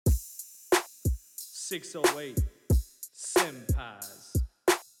608 Senpais.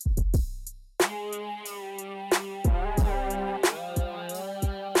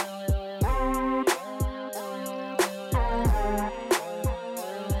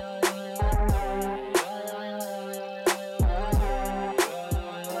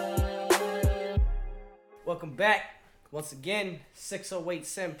 Welcome back once again, 608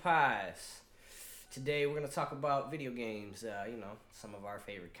 Senpais. Today we're going to talk about video games, some of our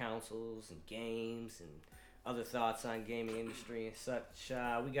favorite consoles and games and other thoughts on gaming industry and such.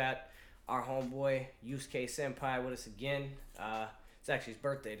 We got our homeboy Yusuke Senpai with us again. It's actually his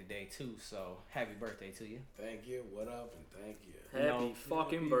birthday today too, so happy birthday to you. Thank you. What up and thank you. Happy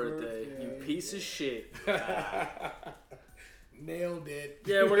fucking birthday, you piece of shit. Nailed it.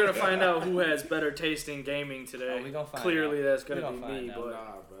 Yeah, we're gonna find out who has better taste in gaming today. Oh, we gonna find Clearly, out. that's gonna We be gonna me. find out.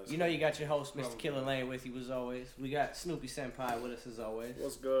 But Bro. You know you got your host, Mr. Killer Lane, with you as always. We got Snoopy Senpai with us as always.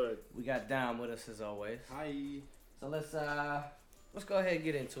 what's good? We got Dom with us as always. Hi. So let's go ahead and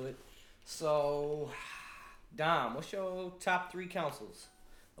get into it. So, Dom, what's your top 3 consoles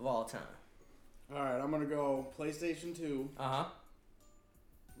of all time? All right, I'm gonna go PlayStation 2, Uh-huh.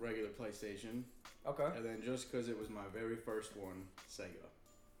 regular PlayStation, Okay. and then just because it was my very first one, Sega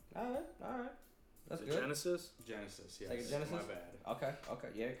Alright. That's Is it good. Genesis? Genesis. Yes, Sega Genesis? My bad. Okay.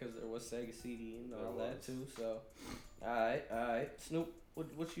 Yeah, because there was Sega CD and all There that was. too. So, alright. Snoop,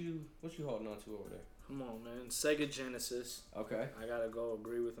 what you holding on to over there? Come on, man. Sega Genesis. Okay. I gotta go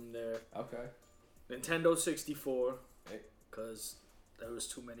agree with him there. Okay. Nintendo 64. Hey. Because there was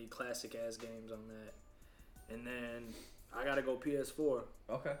too many classic ass games on that. And then I gotta go PS4.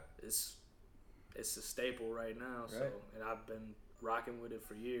 Okay. It's a staple right now. So, Right. and I've been rocking with it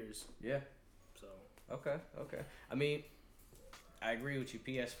for years. Yeah. So. Okay. I mean, I agree with you.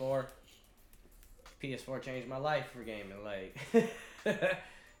 PS4 changed my life for gaming. Like,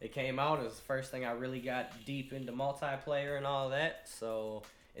 it came out, it was the first thing I really got deep into multiplayer and all that. So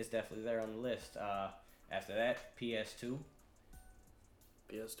it's definitely there on the list. After that, PS2.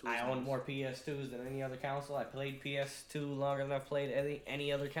 PS2. I own more PS2s than any other console. I played PS2 longer than I've played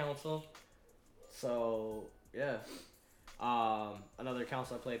any other console. So yeah. Another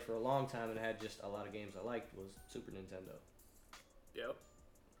console I played for a long time and had just a lot of games I liked was Super Nintendo. Yep.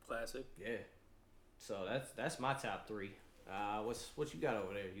 Classic. Yeah. So that's my top 3. What you got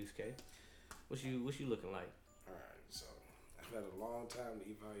over there, Yusuke? What you looking like? Alright, so I've had a long time to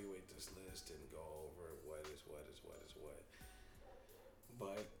evaluate this list and go over what is what.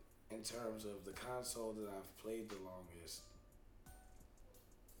 But in terms of the console that I've played the longest,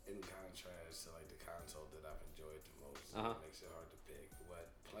 in contrast to like the console that I've enjoyed the most, it makes it hard to pick. But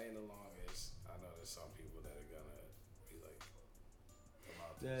playing the longest, I know there's some people that are gonna be like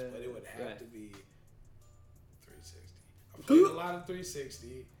about this, but it would have to be 360. I've played a lot of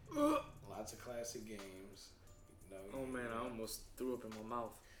 360, lots of classic games. Oh man, I almost threw up in my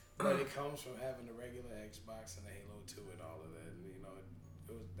mouth. But it comes from having the regular Xbox and the Halo 2 and all of that. And,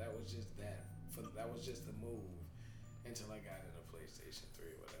 that was just that. That was just the move until I got into PlayStation 3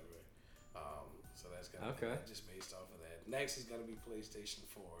 or whatever. So that's gonna be that, just based off of that. Next is gonna be PlayStation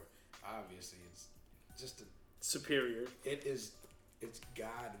 4. Obviously, it's just superior. It's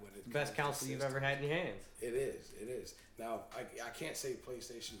God when it Best console you've ever had in your hands. It is. Now I can't say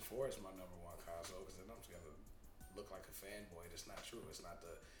PlayStation 4 is my number one console because then I'm just gonna look like a fanboy. That's not true. It's not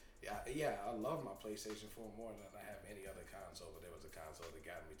the. Yeah, I love my PlayStation 4 more than I have any other console, but there was a console that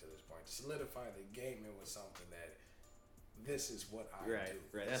got me to this point. To solidify the gaming was something that this is what I do.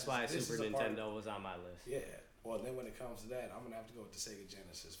 Right. That's why Super Nintendo was on my list. Yeah. Well, then when it comes to that, I'm going to have to go with the Sega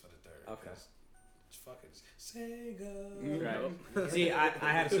Genesis for the third. Okay. It's fucking Sega. Right. See, I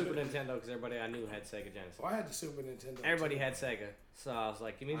had a Super Nintendo because everybody I knew had Sega Genesis. Well, I had the Super Nintendo. Everybody too. had Sega. So I was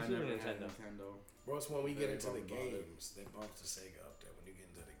like, give me the Super Nintendo. Bro, it's when we get They into the both bought it. games, they bump the Sega up there. When you get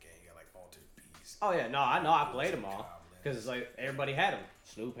into the game, you got like Altered Beast. Oh yeah, no, I know I played them all because it's like everybody had them.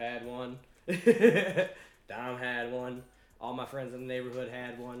 Snoop had one, Dom had one, all my friends in the neighborhood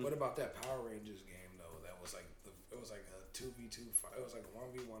had one. What about that Power Rangers game though? That was like it was like a 2v2 fight. It was like a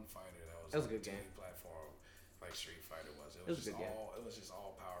 1v1 fighter. That was a good 2D game. Platform like Street Fighter was. It was was a just good game. all. It was just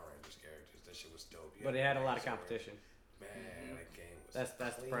all Power Rangers characters. That shit was dope. But it had a lot of competition. Man, that game was.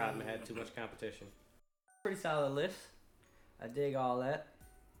 That's the problem. It had too much competition. Pretty solid list. I dig all that.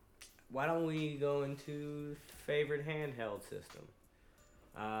 Why don't we go into favorite handheld system?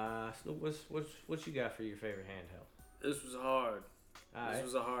 Snoop, what you got for your favorite handheld? This was hard. Alright.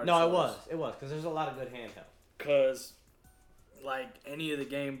 Was a hard. No, choice. it was because there's a lot of good handhelds. Cause, like any of the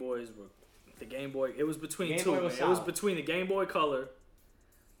Game Boys were, the Game Boy. It was between Game two. Boy was It was solid. between the Game Boy Color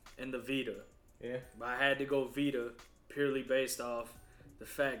and the Vita. Yeah. But I had to go Vita purely based off the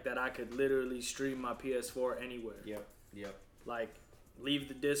fact that I could literally stream my PS4 anywhere. Yep. Like, leave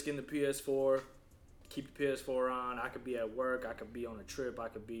the disc in the PS4, keep the PS4 on. I could be at work. I could be on a trip. I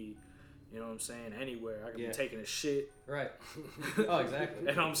could be, you know what I'm saying, anywhere. I could be taking a shit. Right. Oh, exactly.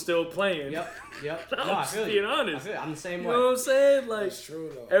 And I'm still playing. Yep. I'm No, I just feel being you. honest. I'm the same You way. know what I'm saying? Like, That's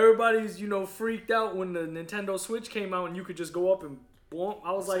true though. everybody's, freaked out when the Nintendo Switch came out and you could just go up and boom.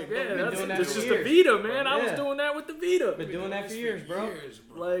 I was like, Bro, yeah, we've been that's doing that just for the years. Vita, man. I was Yeah. doing that with the Vita. Been doing that for years, bro.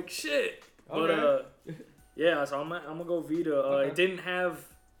 Like, shit. Okay. But, yeah, so I'm gonna go Vita. Okay. It didn't have,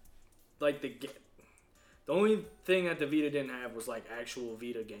 like, the only thing that the Vita didn't have was, like, actual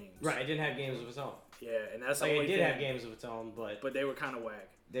Vita games. Right, it didn't have games of its own. Yeah, and that's Like, the it only did thing. have games of its own, but But they were kind of whack.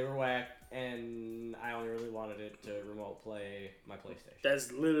 they were whack, and I only really wanted it to remote play my PlayStation.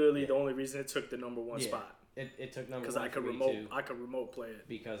 That's literally the only reason it took the number one Yeah. spot. It took number Because one I could for me remote, too, I could remote play it.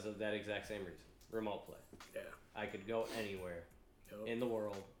 because of that exact same reason. Remote play. Yeah. I could go anywhere Yep. in the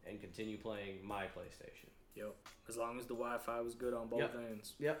world and continue playing my PlayStation. Yep. As long as the Wi-Fi was good on both Yep.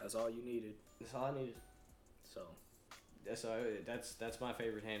 ends. Yep. That's all you needed. That's all I needed. So. So that's my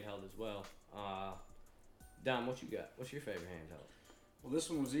favorite handheld as well. Dom, what you got? What's your favorite handheld? Well, this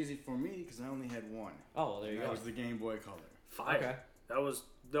one was easy for me because I only had one. Oh, well, there And you that go. was the Game Boy Color. Fire. Okay. That was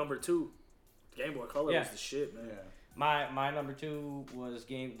number 2. Game Boy Color Yeah. was the shit, man. Yeah. My number 2 was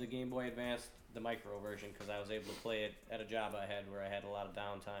the Game Boy Advance, the micro version, because I was able to play it at a job I had where I had a lot of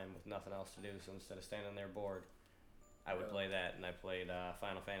downtime with nothing else to do. So instead of standing there bored, I would Yeah. play that, and I played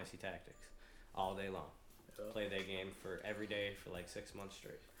Final Fantasy Tactics all day long. Yeah. Played that game for every day for like 6 months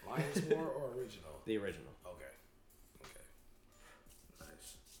straight. Lions War or original? The original. Okay.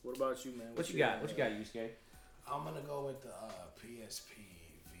 Nice. What about you, man? What you got? What you got, Yusuke? I'm gonna go with the PSP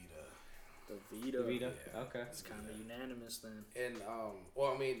Vita. The Vita. The Vita. Yeah. Okay. It's kind of unanimous then. And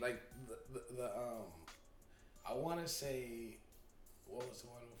well, I mean, like the I want to say, what was the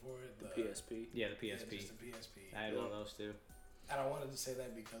one before it? The PSP. Yeah, the Yeah, PSP. just the PSP. I had one of those too. And I wanted to say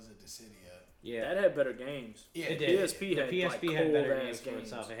that because of Dissidia. Yeah. That had better games. Yeah, It did. PSP The had, PSP like, had better cold-ass games for games.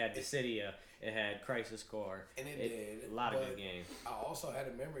 itself. It had Dissidia. It had Crisis Core. And it did, A lot of but good games. I also had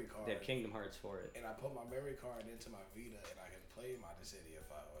a memory card. They had Kingdom Hearts for it. And I put my memory card into my Vita, and I can play my Dissidia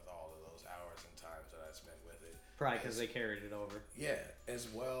with all of those hours and times that I spent with it. Probably because they carried it over. Yeah, as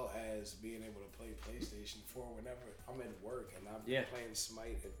well as being able to play PlayStation 4 whenever I'm at work and I'm Yeah. playing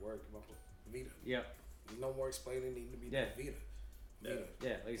Smite at work. My Vita. Yep. No more explaining needing to be Yeah. done. Vita. Vita.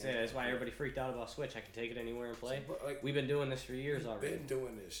 Yeah, like I said, that's why everybody freaked out about Switch. I can take it anywhere and play. So, but, like, We've been doing this for years We've already. been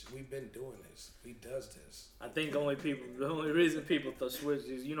doing this. We've been doing this. We does this. I think the only reason people thought Switch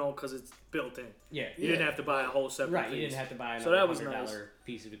is, because it's built in. Yeah. You didn't have to buy a whole separate Right, piece. you didn't have to buy So another that was $100 nice.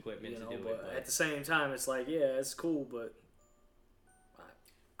 piece of equipment to do but it. at the same time, it's like, yeah, it's cool, but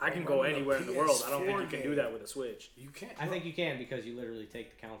I can Bro, go running a anywhere in the world. I don't think you PS4 can do game. that with a Switch. You can't. I think you can because you literally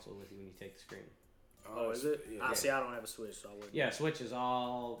take the console with you when you take the screen. Oh, is it? Yeah. I see. I don't have a Switch, so I wouldn't. Yeah, Switch is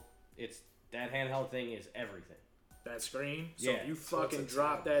all. It's that handheld thing is everything. That screen. So Yeah. if you So it's fucking a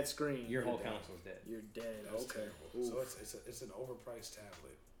drop tablet. that screen, Your whole dead. console's dead. you're dead. That's Okay. terrible. Oof. So it's an overpriced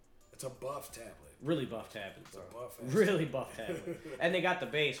tablet. It's a buff tablet. Really buff tablet, It's a bro. buff. Really buff tablet. And they got the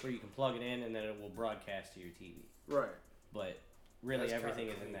base where you can plug it in and then it will broadcast to your TV. Right. But really That's everything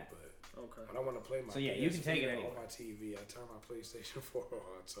kinda is in clean, that. but Okay. when I want to play my So, yeah, you can take it PS4 anywhere. on my TV, I turn my PlayStation 4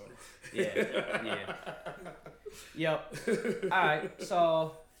 on. So Yeah. Yep. All right.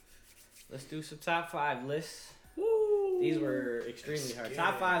 So let's do some top 5 lists. Woo. These were extremely hard. Let's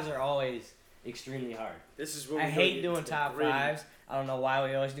Top get it. 5s are always extremely hard. This is what I we hate get doing to top gritty. 5s. I don't know why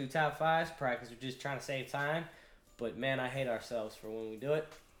we always do top 5s. Probably because we're just trying to save time. But man, I hate ourselves for when we do it.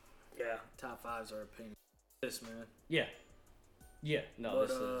 Yeah, top 5s are a pain. This man. Yeah. Yeah. No, But,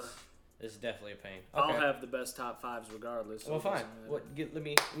 this is definitely a pain. I'll have the best top 5s regardless. so Well, it fine. doesn't matter. What?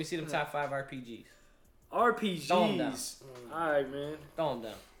 Let me see them top 5 RPGs. RPGs. Throw 'em down. All right, man. Throw them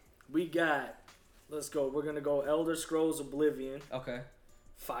down. We got. Let's go. We're gonna go Elder Scrolls Oblivion. Okay.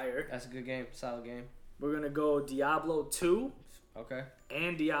 Fire. That's a good game. Solid game. We're gonna go Diablo 2 Okay.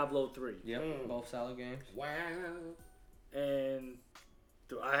 and Diablo 3. Yep. Both solid games. wow. And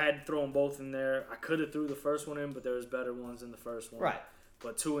I had to throw them both in there. I could have threw the first one in, but there was better ones in the first one. Right.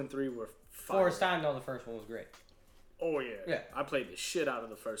 But 2 and 3 were fire. For its time, though, the first one was great. Oh yeah. Yeah. I played the shit out of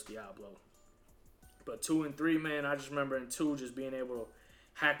the first Diablo. But 2 and 3, man, I just remember in 2 just being able to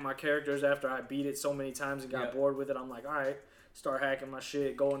hack my characters after I beat it so many times and got Yep. bored with it. I'm like, all right, start hacking my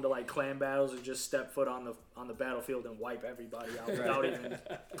shit, go into like clan battles and just step foot on the battlefield and wipe everybody out without even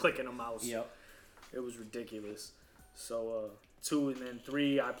clicking a mouse. Yep. It was ridiculous. So 2 and then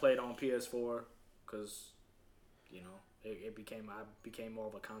 3 I played on PS4 because I became more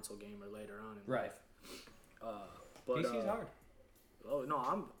of a console gamer later on in Right. life. But PC's hard. Oh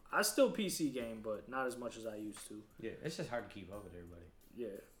no, I still PC game, but not as much as I used to. Yeah, it's just hard to keep up with everybody. Yeah.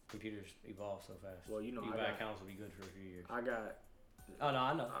 Computers evolve so fast. Well, you know, buy accounts will be good for a few years. I got. Oh no,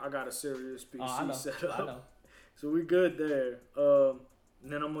 I know. I got a serious PC I know. set up. I know. So we good there.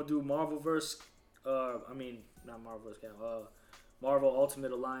 And then I'm gonna do Marvelverse. Not Marvelverse. Marvel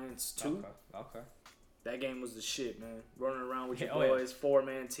Ultimate Alliance 2. Okay. That game was the shit, man. Running around with your Oh, yeah. boys,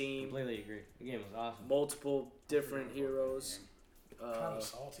 4-man team, Completely agree. The game was awesome. multiple different heroes. Kind of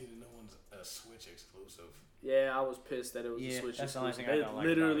salty the new one's a Switch exclusive. Yeah, I was pissed that it was a Yeah, Switch that's the only exclusive. thing I They don't like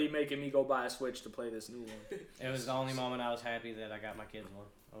literally about making me go buy a Switch to play this new one. It was the only moment I was happy that I got my kids one.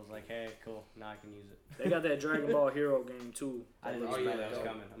 I was like, hey, cool, now I can use it. They got that Dragon Ball Hero game too. I didn't Oh, know yeah, that was dope.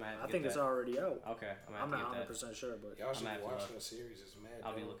 coming. I'm gonna have to I get think that. it's already out. Okay, I'm I'm gonna not have to get 100% sure, but Y'all should gonna be have to watching look. the series. It's mad. that.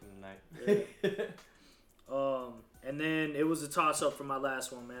 I'll be dope. looking tonight. And then it was a toss up for my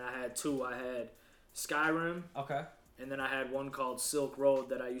last one, man. I had two. I had Skyrim, Okay. and then I had one called Silk Road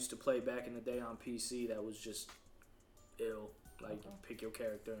that I used to play back in the day on PC. That was just ill. Like you pick your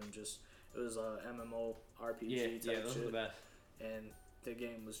character and just it was a MMO RPG Yeah, type those shit. are the best. And the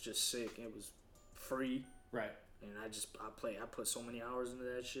game was just sick. It was free, Right. and I put so many hours into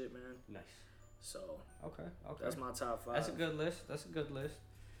that shit, man. Nice. So Okay. that's my top 5. That's a good list.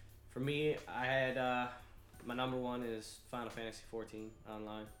 For me, I had my number one is Final Fantasy 14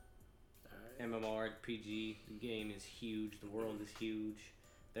 online. Alright. MMORPG. The game is huge. The world is huge.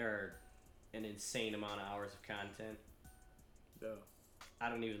 There are an insane amount of hours of content. Yeah. I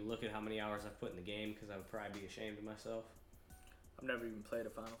don't even look at how many hours I've put in the game because I would probably be ashamed of myself. I've never even played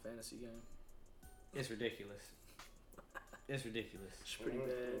a Final Fantasy game. It's ridiculous. It's ridiculous. It's pretty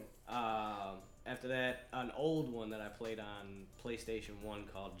bad. After that, an old one that I played on PlayStation 1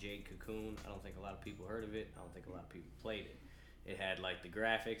 called Jade Cocoon. I don't think a lot of people heard of it. I don't think a lot of people played it. It had like the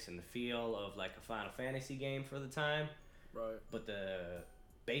graphics and the feel of like a Final Fantasy game for the time, Right. but the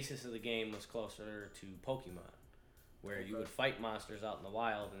basis of the game was closer to Pokemon, where you Okay. would fight monsters out in the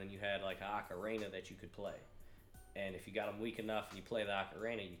wild, and then you had like an ocarina that you could play. And if you got them weak enough and you play the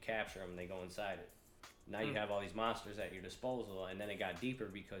ocarina, you capture them and they go inside it. Now you have all these monsters at your disposal, and then it got deeper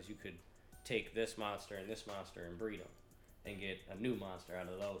because you could take this monster and breed them and get a new monster out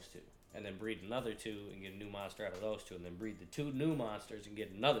of those two, and then breed another two and get a new monster out of those two, and then breed the two new monsters and get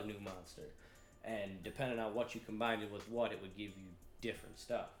another new monster. And depending on what you combined it with what, it would give you different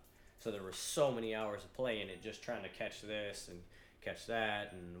stuff. So there were so many hours of play in it, just trying to catch this and catch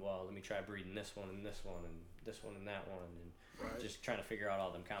that, and well, let me try breeding this one and this one and this one and that one, and Right. just trying to figure out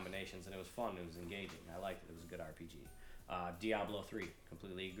all them combinations. And it was fun. It was engaging. I liked it. It was a good RPG. Diablo 3,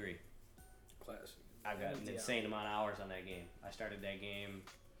 completely agree. Classic. I've got an insane amount of hours on that game. I started that game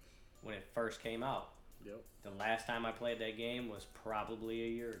when it first came out. Yep. The last time I played that game was probably a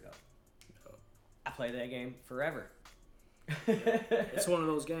year ago. Yep. I played that game forever. It's one of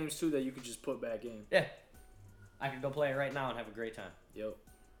those games too that you could just put back in. Yeah. I could go play it right now and have a great time. Yep.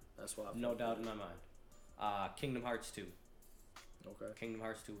 That's why. No doubt in my mind. Kingdom Hearts 2. Okay. Kingdom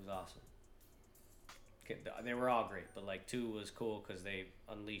Hearts 2 was awesome. They were all great, but like 2 was cool because they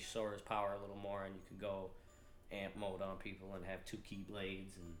unleashed Sora's power a little more, and you could go amp mode on people and have 2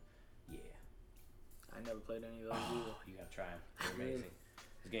 keyblades, and yeah. I never played any of those Oh, either. you gotta try them. They're amazing.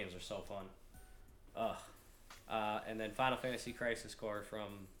 These games are so fun. And then Final Fantasy Crisis Core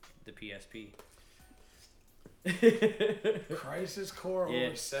from the PSP. Crisis Core Yeah.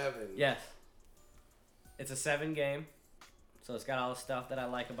 over 7. Yes. It's a 7 game, so it's got all the stuff that I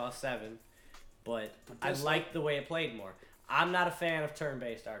like about 7, but I this like the way it played more. I'm not a fan of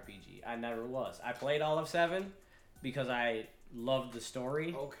turn-based RPG. I never was. I played all of 7 because I loved the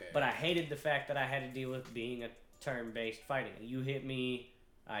story, Okay. but I hated the fact that I had to deal with being a turn-based fighting. You hit me,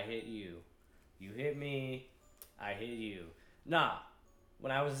 I hit you. You hit me, I hit you. Nah,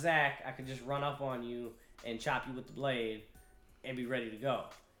 when I was Zack, I could just run up on you and chop you with the blade and be ready to go.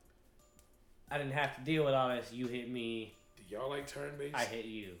 I didn't have to deal with all this. You hit me, Do y'all like turn-based? I hit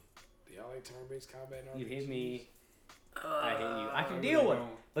you. Do y'all like turn-based combat RPGs? You hit me, I hit you. I can I deal really with it,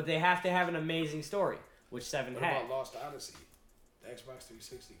 don't. but they have to have an amazing story, which 7 What had. about Lost Odyssey? The Xbox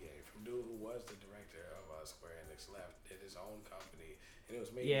 360 game from dude who was the director of Square Enix left, did his own company, and it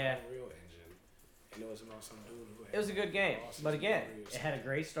was made Yeah. by Unreal Engine, and it was about some dude who had It was a good game, lost but his again, memory or it had a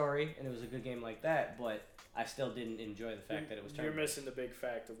great story, and it was a good game like that, but I still didn't enjoy the fact that it was You're turn. missing the big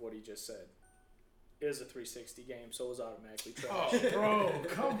fact of what he just said. It was a 360 game, so it was automatically trash. Oh, bro,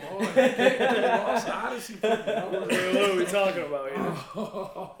 come on. Lost Odyssey. What are we talking about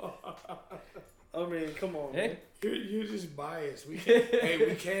here? I mean, come on, Hey. man. You're just biased. We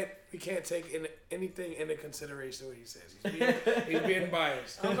can't take anything into consideration what he says. He's being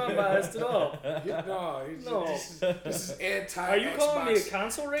biased. I'm not biased at all. No. This is anti. Are you calling me a Xbox.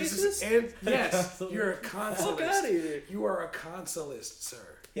 console This racist? is yes, you're a consolist. Fuck outta here. You are a consolist, sir.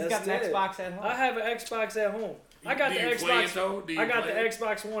 He's That's got an it. Xbox at home. I have an Xbox at home. I got Do the you play Xbox. it, though? Do you I got play the it?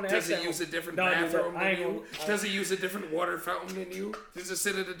 Xbox One X. Does it at use a home. different No, dude, bathroom I ain't than you? gonna- Does it use a different water fountain than you? Does it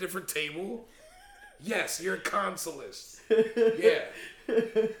sit at a different table? Yes, you're a consolist. Yeah.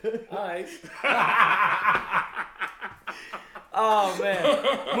 All right. Oh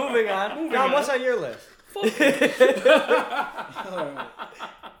man. Moving on. Dom, what's on your list?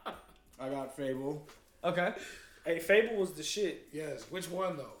 I got Fable, Okay. Hey, Fable was the shit. Yes. Which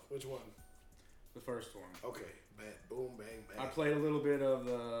one though? Which one? the first one. Okay. Bad. Boom. Bang. I Bang. played a little bit of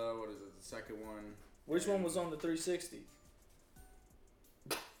the second one. Which one was on the 360?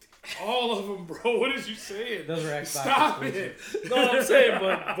 All of them, bro. What is you saying? Those are Xbox Stop exclusive. it. No, I'm saying,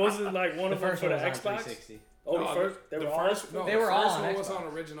 but was it like one The of them first for one the was on Xbox? 360. Oh, No, the first. They the were all. first, no, They the were all first on one was Xbox.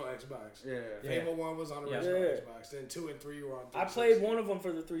 on original Xbox. Yeah. Fable 1 was on Yeah. original Yeah. Xbox. Then 2 and 3 were on. I 360. played one of them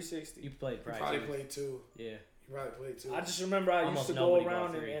for the 360. You played You probably. probably two. played 2. Yeah. You probably played 2. I just remember I Almost used to go nobody bought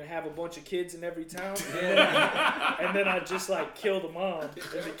around and, 3. and have a bunch of kids in every town. Yeah. And then I just like kill the mom, and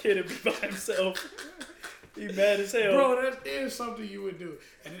the kid would be by himself. He mad as hell. Bro, that is something you would do.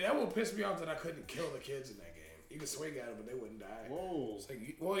 And that would piss me off that I couldn't kill the kids in that game. You could swing at them, but they wouldn't die. Whoa. It's like,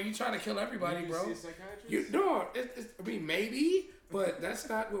 you trying to kill everybody, You bro. see a psychiatrist? You no, I mean maybe, but that's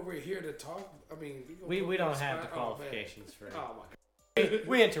not what we're here to talk. I mean, We don't have the qualifications for it. Oh my god.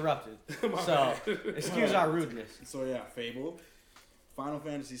 We interrupted. My So, bad. excuse our rudeness. So yeah, Fable, Final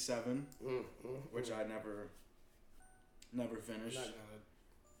Fantasy VII, Mm, which I never finished Not gonna-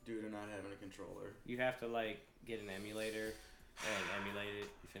 due to not having a controller. You have to like get an emulator and emulate it.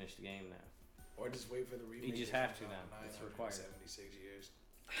 You finish the game now. Or just wait for the remake. You just have to now. It's required. 76 years.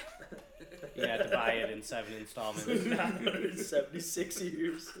 You have to buy it in 7 installments. 976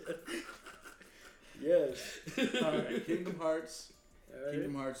 years. Yes. Alright, Kingdom Hearts, Alright.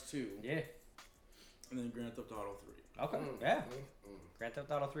 Kingdom Hearts 2, Yeah. and then Grand Theft Auto 3. Okay. Mm, Yeah. mm. Grand Theft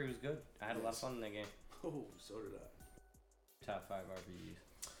Auto 3 was good. I had a lot of fun in that game. Oh, so did I. Top 5 RPGs.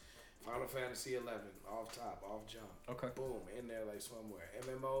 Final Fantasy 11, off top, off jump. Okay. Boom, in there like swimwear.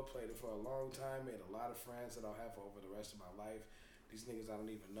 MMO, played it for a long time, made a lot of friends that I'll have for over the rest of my life. These niggas I don't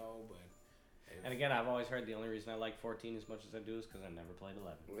even know, but And again, I've always heard the only reason I like 14 as much as I do is because I never played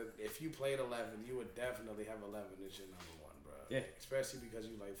 11. if you played 11, you would definitely have 11 as your number one, bro. Yeah. Especially because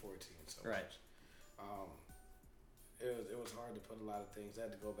you like 14 so Right. much. It was hard to put a lot of things. I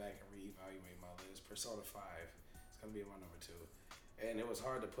had to go back and reevaluate my list. Persona 5, it's gonna be my number 2, and it was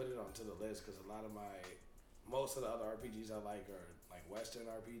hard to put it onto the list because most of the other RPGs I like are like Western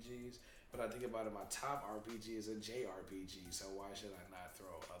RPGs. But I think about it, my top RPG is a JRPG, so why should I not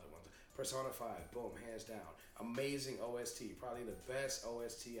throw other ones? Persona 5, boom, hands down. Amazing OST, probably the best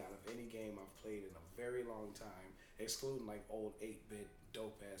OST out of any game I've played in a very long time, excluding like old 8-bit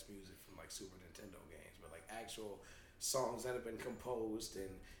dope-ass music from like Super Nintendo games, but like actual songs that have been composed, and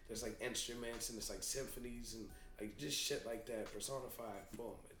there's like instruments, and it's like symphonies, and like just shit like that. Persona 5,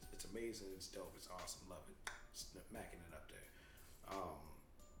 boom, it's amazing, it's dope, it's awesome, love it. It's macking it up there.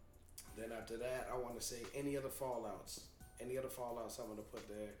 Then after that, I want to say any other Fallouts I'm going to put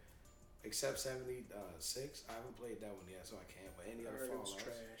there, except 76. I haven't played that one yet, so I can't. But any other Fallouts,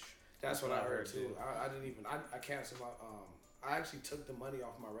 trash. that's what I heard too. I didn't even. I canceled my. I actually took the money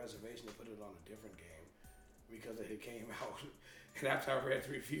off my reservation and put it on a different game because it came out. And after I read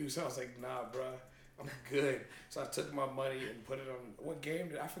the reviews, I was like, nah, bruh, I'm good. So I took my money and put it on. What game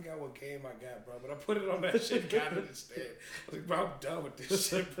I forgot what game I got, bro. But I put it on that shit, got it instead. I was like, bro, I'm done with this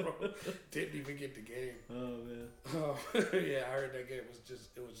shit, bro. Didn't even get the game. Oh, man. Oh, yeah, I heard that game was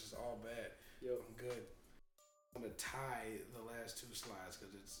just all bad. Yo. I'm good. I'm gonna tie the last 2 slides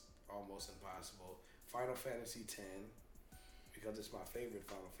because it's almost impossible. Final Fantasy X, because it's my favorite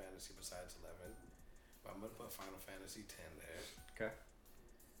Final Fantasy besides 11. But I'm gonna put Final Fantasy X there. Okay.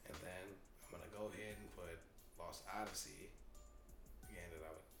 And then I'm gonna go ahead and put Lost Odyssey, again that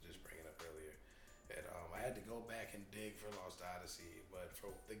I was just bringing up earlier. And I had to go back and dig for Lost Odyssey, but for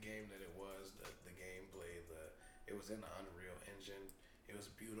the game that it was, the gameplay, it was in the Unreal Engine. It was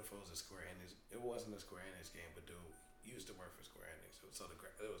beautiful. It was a Square Enix. It wasn't a Square Enix game, but dude used to work for Square Enix. So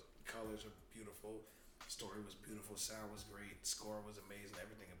colors are beautiful, story was beautiful, sound was great, score was amazing.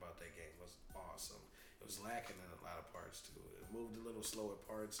 Everything about that game was awesome. It was lacking in a lot of parts too. It moved a little slow at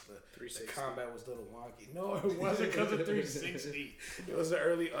parts. The 360. combat was a little wonky. No, it wasn't because of 360. It was an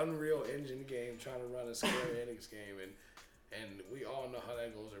early Unreal Engine game trying to run a Square Enix game, and And we all know how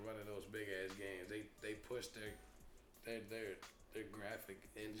that goes in running those big ass games. They push their graphic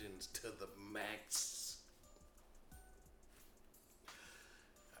engines to the max.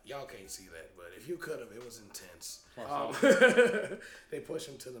 Y'all can't see that, but if you could have, it was intense. They push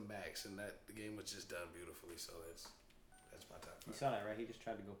him to the max, and the game was just done beautifully. So that's my top 5. You saw that, right? He just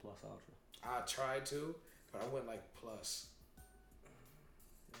tried to go plus ultra. I tried to, but I went like plus.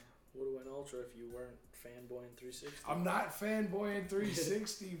 Would have went ultra if you weren't fanboying 360. I'm not fanboying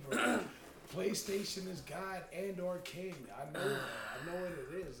 360, bro. PlayStation is God and or king. I know what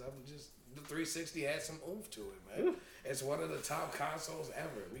it is. The 360 had some oomph to it, man. It's one of the top consoles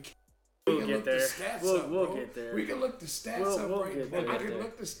ever. We'll get there. We'll get there. We can look the stats up right now. I can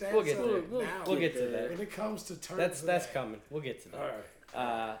look the stats We'll get up there. now. We'll get to that. When it comes to terms That's coming. We'll get to that.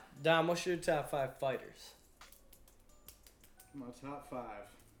 All right. Dom, what's your top 5 fighters? My top 5.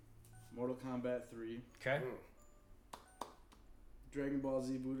 Mortal Kombat 3. Okay. Dragon Ball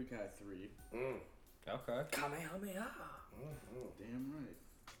Z Budokai 3. Okay. Kamehameha. Damn right.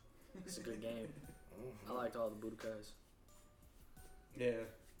 It's a good game. I liked all the Budokais. Yeah.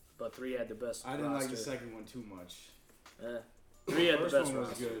 But 3 had the best I didn't roster. like the second one too much. Yeah. 3 had the first best one was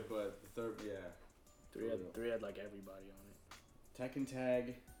roster. good, but the third, yeah. 3 had like everybody on it. Tekken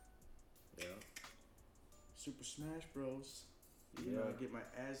Tag, Yeah. Super Smash Bros. You know, I get my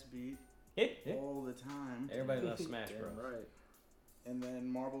ass beat all the time. Everybody loves Smash Bros. Damn right. And then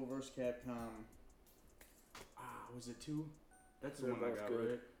Marvel vs. Capcom. Was it 2? That's the They're one I both got, good.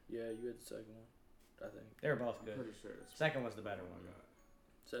 right? Yeah, you had the second one. I think. They were both I'm good. pretty sure it's Second was the better one.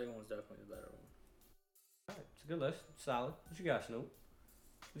 Second one's definitely the better one. Alright, it's a good list. Solid. What you got, Snoop?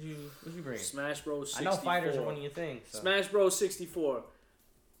 What you bring? Smash Bros. 64. I know fighters are one of your things. So. Smash Bros. 64.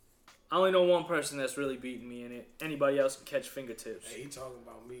 I only know one person that's really beating me in it. Anybody else can catch fingertips. Hey, he talking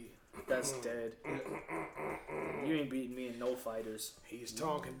about me. That's dead. You ain't beating me in no fighters. He's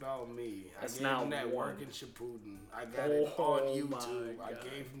talking about me. That's I gave not him that one. work in Shippuden. I got it on YouTube. my I God.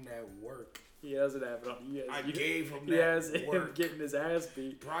 gave him that work. He doesn't have it on. I gave him He has that him work. getting his ass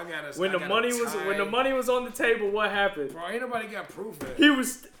beat. Bro, I got When the money was on the table, what happened? Bro, ain't nobody got proof of He it.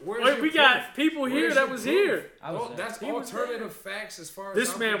 was. Where's Wait, your we got proof? people here Where's that your was proof? here. I was Oh, there. that's He was alternative facts as far as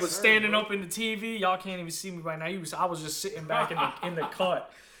This I'm man was concerned, standing bro. up in the TV. Y'all can't even see me right now. I was just sitting back in the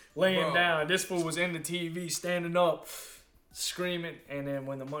cut, laying Bro. down. This fool was in the TV, standing up, screaming. And then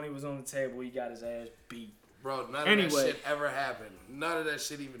when the money was on the table, he got his ass beat. Bro, none of Anyway. that shit ever happened. None of that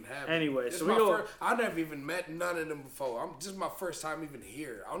shit even happened. Anyway, This so my we go- I never even met none of them before. This is my first time even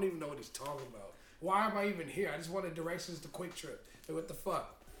here. I don't even know what he's talking about. Why am I even here? I just wanted directions to Quick Trip. Hey, what the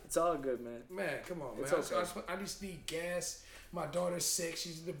fuck? It's all good, man. Man, come on, man. It's okay. I just need gas. My daughter's sick.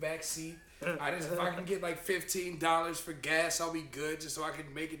 She's in the back seat. If I can get like $15 for gas, I'll be good just so I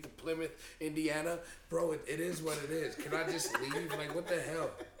can make it to Plymouth, Indiana. Bro, it is what it is. Can I just leave? Like, what the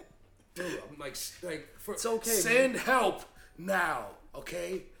hell? Dude, I'm like It's okay, send help now,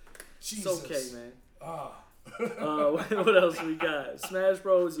 okay? Jesus. It's okay, man. Ah. What else we got? Smash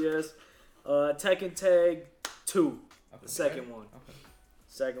Bros. Yes. Tekken Tag 2. The second one. Okay.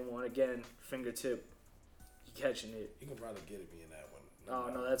 Second one again. Fingertip. You catching it? You can probably get me in that one.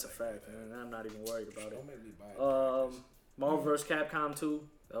 Oh no, that's a fact, man. I'm not even worried about it. Don't make me buy it. Marvel vs. Capcom 2.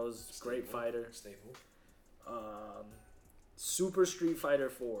 That was a great fighter. Staple. Super Street Fighter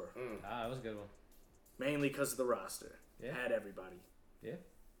 4. That was a good one. Mainly because of the roster. Yeah. Had everybody. Yeah.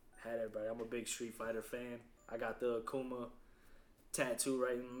 Had everybody. I'm a big Street Fighter fan. I got the Akuma tattoo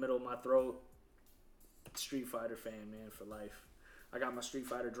right in the middle of my throat. Street Fighter fan, man, for life. I got my Street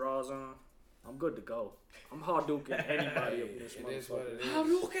Fighter draws on. I'm good to go. I'm Hadouken anybody up in this It is what it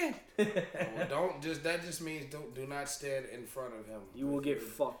motherfucker. is. That just means do not stand in front of him. You will get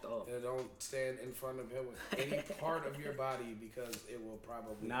fucked up. Don't stand in front of him with any part of your body because it will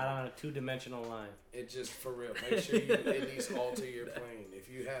probably Not on a 2-dimensional line. It just for real. Make sure you at least alter your plane.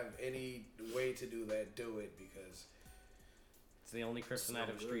 If you have any way to do that, do it because It's the only kryptonite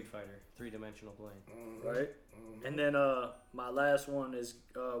of Street Fighter. 3-dimensional plane. Right? And then my last one is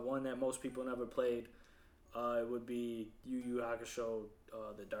one that most people never played. It would be Yu Yu Hakusho,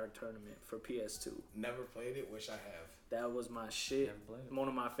 the Dark Tournament for PS2. never played it. Wish I have. That was my shit. Never played it. One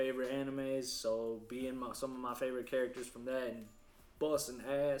of my favorite animes. So being some of my favorite characters from that and busting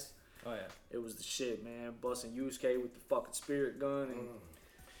ass, Oh, yeah. it was the shit, man. Busting Yusuke with the fucking spirit gun and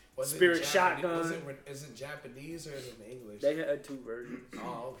Was it Spirit Japanese- shotgun. Is it Japanese or is it in English? they had 2 versions.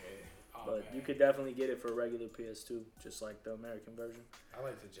 Oh, okay. Oh, But man. you could definitely get it for a regular PS2, just like the American version. I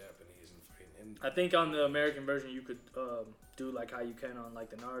like the Japanese and fighting. And I think on the American version you could do like how you can on like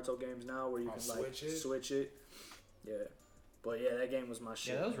the Naruto games now, where you Oh, can like switch it? switch it. Yeah, but yeah, that game was my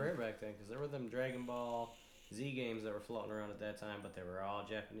shit. Yeah, that was man. rare back then because there were them Dragon Ball Z games that were floating around at that time, but they were all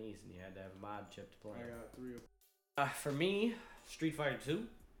Japanese, and you had to have a mod chip to play. I got 3 of For me, Street Fighter 2.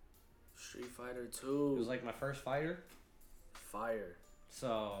 Street Fighter 2. It was like my first fighter. Fire.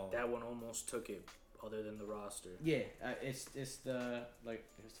 So that one almost took it, other than the roster. Yeah, it's the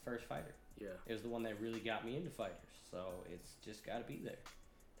first fighter. Yeah. It was the one that really got me into fighters. So it's just got to be there.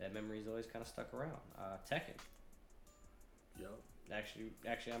 That memory's always kind of stuck around. Tekken. Yup. Actually,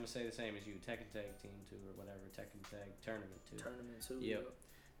 I'm gonna say the same as you. Tekken Tag Team 2 or whatever. Tekken Tag Tournament 2. Tournament 2. Yep.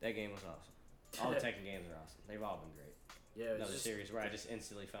 That game was awesome. All the Tekken games are awesome. They've all been great. Yeah. Another series where I just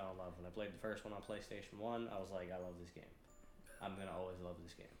instantly fell in love. When I played the first one on PlayStation 1, I was like, I love this game. I'm gonna always love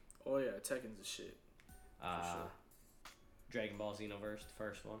this game. Oh yeah, Tekken's a shit. For sure. Dragon Ball Xenoverse, the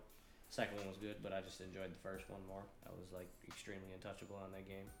first one. Second one was good, but I just enjoyed the first one more. I was like extremely untouchable on that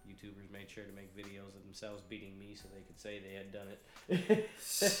game. YouTubers made sure to make videos of themselves beating me so they could say they had done it.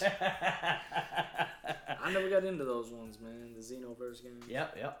 I never got into those ones, man. The Xenoverse games.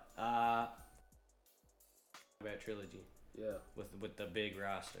 Yep. That trilogy. Yeah. With the big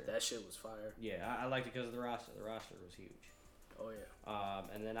roster. That shit was fire. Yeah, I liked it because of the roster. The roster was huge. Oh yeah.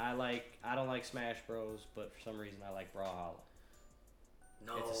 And then I don't like Smash Bros, but for some reason I like Brawlhalla.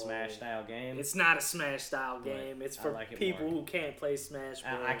 No, it's a Smash style game. It's not a Smash style game. It's for people who can't play Smash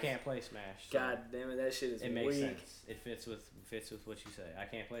Bros. I can't play Smash. So God damn it, that shit is it makes weak. sense. It fits with what you say. I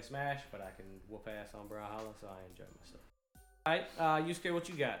can't play Smash, but I can whoop ass on Brawlhalla, so I enjoy myself. All right, Yusuke, what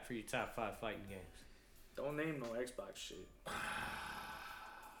you got for your top 5 fighting games? Don't name no Xbox shit.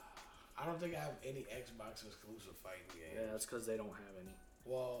 I don't think I have any Xbox exclusive fighting games. Yeah, that's because they don't have any.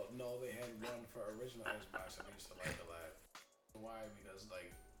 Well, no, they had one for original Xbox I used to like a lot. Why? Because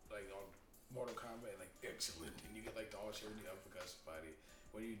like on Mortal Kombat, like excellent, and you get like the all shit when you uppercut somebody.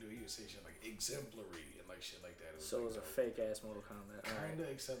 What do? You say shit like exemplary and like shit like that. So it was a fake ass Mortal Kombat. Kinda,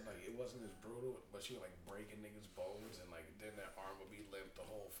 except like it wasn't as brutal, but you were like breaking niggas' bones and like then their arm would be limp the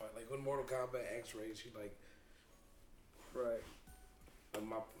whole fight. Like when Mortal Kombat X-Rays, you like right.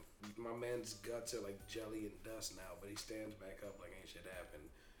 My man's guts are like jelly and dust now, but he stands back up like ain't shit happened.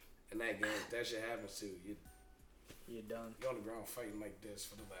 In that game, if that shit happens to you, you're done. You're on the ground fighting like this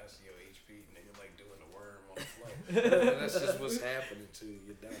for the last of your HP, nigga, like doing a worm on the floor. That's just what's happening to you.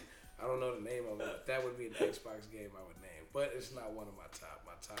 You're done. I don't know the name of it. That would be an Xbox game I would name, but it's not one of my top.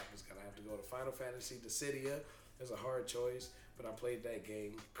 My top is gonna have to go to Final Fantasy Dissidia. It's a hard choice, but I played that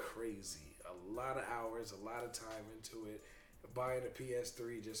game crazy. A lot of hours, a lot of time into it. Buying a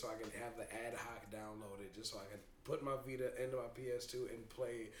PS3 just so I can have the ad hoc downloaded, just so I can put my Vita into my PS2 and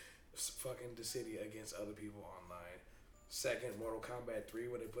play fucking Dissidia against other people online. Second, Mortal Kombat 3,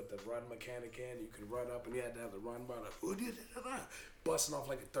 where they put the run mechanic in. You could run up and you had to have the run bar, like, busting off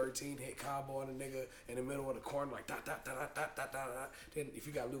like a 13-hit combo on a nigga in the middle of the corner, like, da da da da da da da. Then if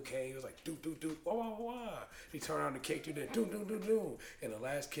you got Liu Kang, he was like, do do do, wah wah wah. He turned around and kicked you, then do do do do. And the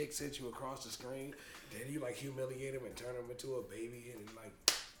last kick sent you across the screen. Then you like humiliate him and turn him into a baby and like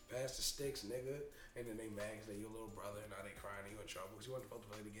pass the sticks, nigga. And then they mad because they're your little brother and now they crying and you in trouble because you weren't supposed to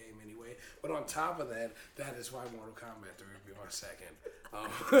play the game anyway. But on top of that, that is why Mortal Kombat 3 would be my second.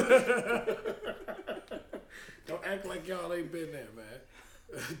 Don't act like y'all ain't been there, man.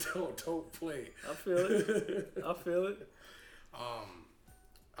 Don't play. I feel it. I feel it.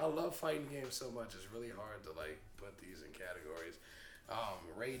 I love fighting games so much. It's really hard to like put these in categories.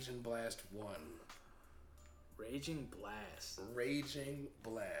 Raging Blast 1. Raging Blast. Raging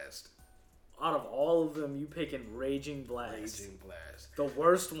Blast. Out of all of them, you picking Raging Blast. Raging Blast. The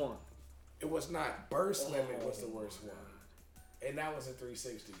worst one. It was not. Burst Limit was the worst one. And that was a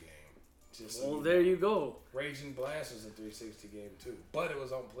 360 game. Just well, there you go. Raging Blast was a 360 game too. But it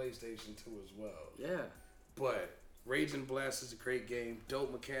was on PlayStation 2 as well. Yeah. But Raging Blast is a great game.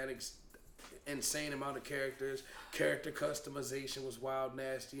 Dope mechanics. Insane amount of characters. Character customization was wild,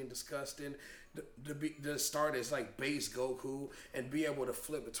 nasty, and disgusting. The start is like base Goku and be able to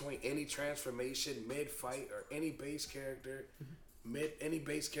flip between any transformation mid-fight or any base character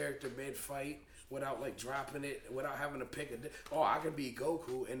mid-fight without like dropping it, without having to pick I can be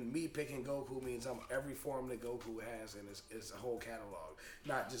Goku, and me picking Goku means I'm every form that Goku has, and it's a whole catalog.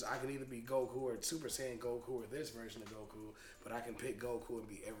 Not just I can either be Goku or Super Saiyan Goku or this version of Goku, but I can pick Goku and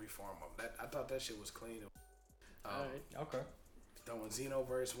be every form of that. I thought that shit was clean. Alright, okay. Throwing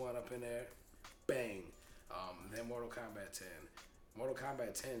Xenoverse 1 up in there. Bang. Then Mortal Kombat 10. Mortal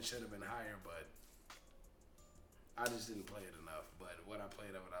Kombat 10 should have been higher, but I just didn't play it enough. But what I played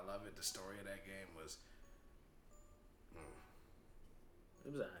of it, I love it. The story of that game was...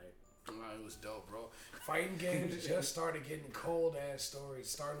 It was alright. It was dope, bro. Fighting games just started getting cold-ass stories.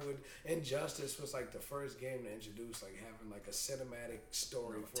 Started with Injustice was like the first game to introduce like having like a cinematic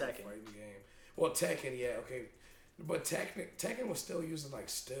story for a fighting game. Well, Tekken, yeah, okay. But Tekken was still using, like,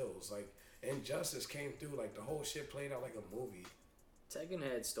 stills. Like, Injustice came through, like, the whole shit played out like a movie. Tekken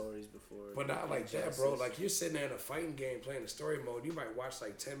had stories before. But not like that, bro. Like, you're sitting there in a fighting game playing the story mode. You might watch,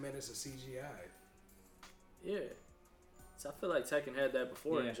 like, 10 minutes of CGI. Yeah. So I feel like Tekken had that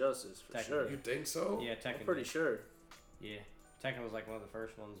before Injustice, for sure. You think so? Yeah, Tekken. I'm pretty sure. Yeah. Tekken was like one of the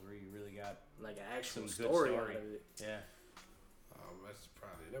first ones where you really got like an actual some story good out story. of it. Yeah. That's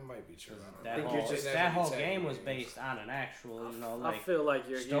probably, that might be true. That whole game was based on an actual, I feel like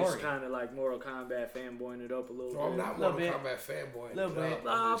you're kind of like Mortal Kombat fanboying it up a little bit. I'm not Mortal Kombat fanboying. Little bit.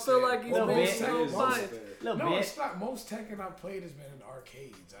 I feel like he's bit. No, it's not. Most Tekken I've played has been in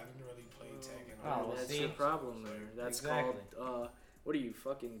arcades. I didn't really play Tekken. Oh, that's your problem there. That's called. What are you,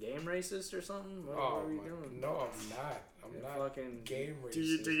 fucking game racist or something? What are you doing? No, I'm not. I'm not fucking game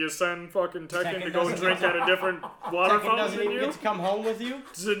racist. Do you send fucking Tekken to go drink at a different water fountain doesn't than even you? get to come home with you?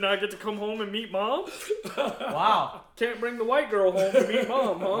 Does it not get to come home and meet mom? Wow. Can't bring the white girl home to meet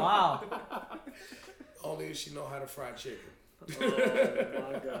mom, huh? Wow. Only if she know how to fry chicken.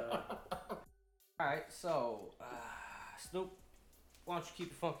 Oh my god. Alright, so, Snoop, why don't you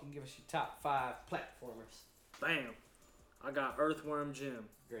keep it funky and give us your top 5 platformers? Bam. I got Earthworm Jim.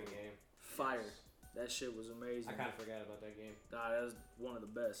 Great game. Fire. That shit was amazing. I kind of forgot about that game. Nah, that was one of the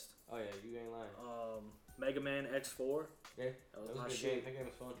best. Oh yeah, you ain't lying. Mega Man X4. Yeah, that was my a good shit. Game. That game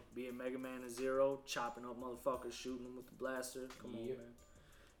was fun. Being Mega Man and Zero, chopping up motherfuckers, shooting them with the blaster. Come on, man.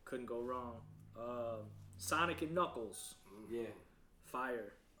 Couldn't go wrong. Sonic and Knuckles. Yeah.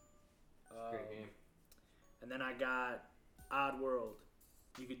 Fire. Great game. And then I got Oddworld.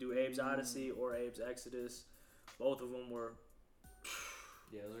 You could do Abe's Odyssey or Abe's Exodus. Both of them were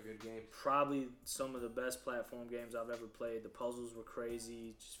those are good games. Probably some of the best platform games I've ever played. The puzzles were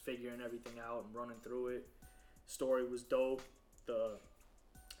crazy, just figuring everything out and running through it. Story was dope. The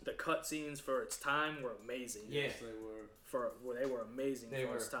cutscenes for its time were amazing. Yes, they were. They were amazing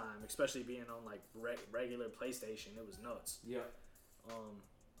for its time, especially being on like regular PlayStation. It was nuts. Yeah.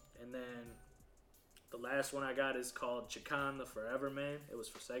 And then the last one I got is called Chikan the Forever Man. It was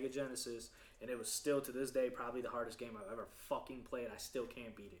for Sega Genesis, and it was still to this day probably the hardest game I've ever fucking played. I still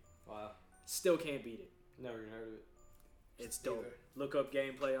can't beat it. Wow. Still can't beat it. Never even heard of it. It's dope. Look up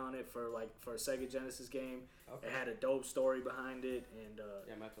gameplay on it for a Sega Genesis game. Okay. It had a dope story behind it, and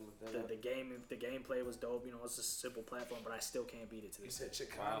I'm gonna have to look that up. The gameplay was dope. You know, it's just a simple platform, but I still can't beat it to this. You said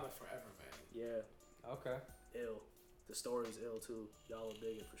Chicago Forever, man. Yeah. Okay. Ill. The story's ill too. Y'all will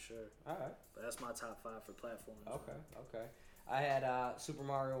dig it for sure. All right. But that's my top 5 for platforms. Okay. I had Super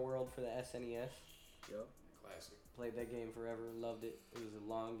Mario World for the SNES. Yep. Classic. Played that game forever. Loved it. It was a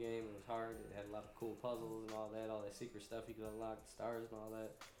long game. It was hard. It had a lot of cool puzzles and all that secret stuff you could unlock, the stars and all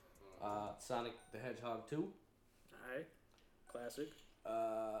that. Sonic the Hedgehog 2. All right. Classic.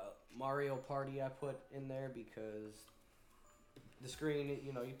 Mario Party I put in there because the screen,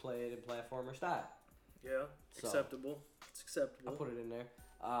 you play it in platformer style. Yeah, So, acceptable. It's acceptable. I put it in there.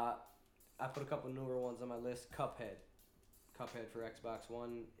 I put a couple newer ones on my list. Cuphead for Xbox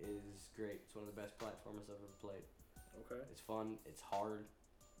One is great. It's one of the best platformers I've ever played. Okay. It's fun. It's hard.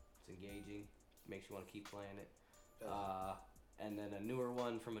 It's engaging. Makes you want to keep playing it. And then a newer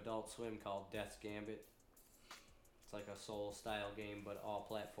one from Adult Swim called Death's Gambit. It's like a Soul-style game, but all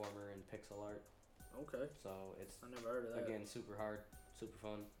platformer and pixel art. Okay. So it's I never heard of that. Again, super hard, super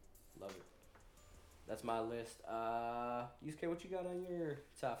fun. Love it. That's my list. Yusuke, what you got on your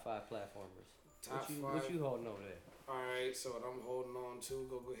top 5 platformers? What you holding over there? Alright, so what I'm holding on to,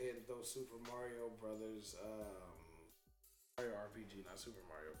 go ahead and throw Super Mario Brothers, Mario RPG, not Super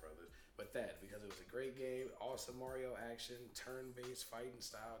Mario Brothers, but that, because it was a great game, awesome Mario action, turn-based fighting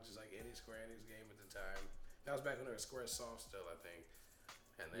style, just like any Square Enix game at the time. That was back when it was Squaresoft still, I think.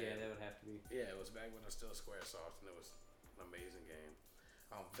 And then, that would have to be. Yeah, it was back when it was still Squaresoft, and it was an amazing game.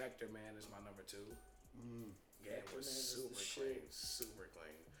 Vector Man is my number 2. Game was super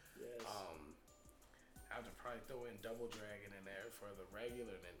clean. Yes. I have to probably throw in Double Dragon in there for the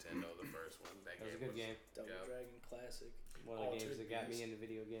regular Nintendo, the first one. That was a good game. Double Dragon classic. One of the games that got me into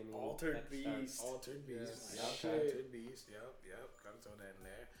video gaming. Altered Beast. Yes. Altered Beast. Yep. Gotta throw that in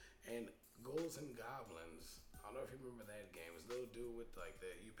there. And Ghouls and Goblins. I don't know if you remember that game. It's a little dude with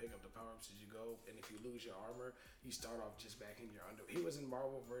you pick up the power-ups as you go, and if you lose your armor, you start off just back in your under. He was in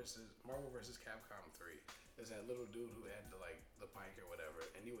Marvel versus Capcom 3. There's that little dude who had the pike or whatever,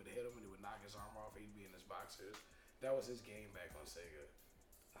 and you would hit him and he would knock his arm off. He'd be in his boxers. That was his game back on Sega.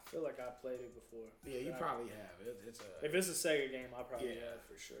 I feel like I played it before. Yeah, you probably have. If it's a Sega game, I probably have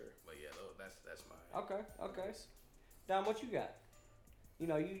for sure. But yeah, that's mine. Okay. Don, what you got?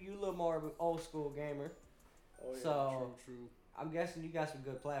 You a little more of an old school gamer. Oh yeah, so, true. I'm guessing you got some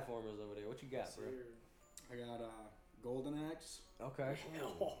good platformers over there. What you got, bro? I got Golden Axe. Okay.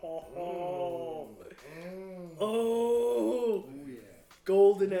 Oh yeah.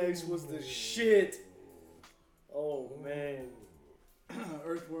 Golden Axe was the shit. Oh man.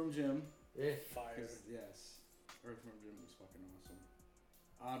 Earthworm Jim. Yeah. Fire. Yes. Earthworm Jim was fucking awesome.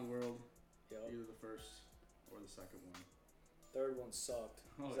 Oddworld. Yep. Either the first or the second one. Third one sucked.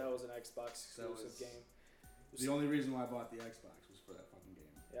 'Cause that was an Xbox exclusive game. The only reason why I bought the Xbox was for that fucking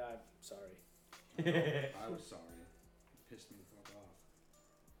game. Yeah, I'm sorry. I was sorry. It pissed me the fuck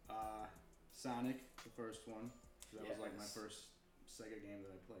off. Sonic, the first one. That was like my first Sega game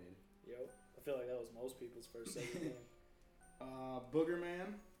that I played. Yep. I feel like that was most people's first Sega game.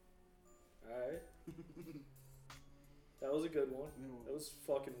 Boogerman. Alright. That was a good one. It was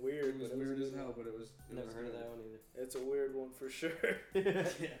fucking weird. It was weird as hell, but it was. Never heard of that one either. It's a weird one for sure. Yeah.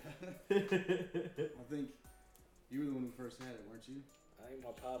 I think you were the one who first had it, weren't you? I think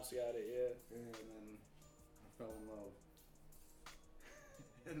my pops got it, yeah. And then I fell in love.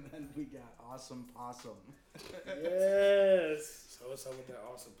 And then we got Awesome Possum. Yes. So what's up with that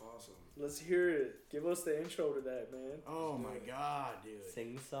Awesome Possum? Let's hear it. Give us the intro to that, man. Oh my god, dude.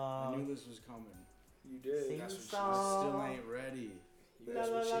 Sing I song. knew this was coming. You did. Sing That's what she song. Still ain't ready. That's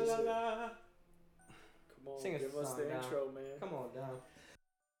what she said. Come on, Sing a give us song, the Dom. intro, man. Come on, Dom.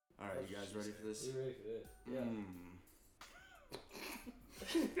 Alright, you guys ready for this? You ready for this?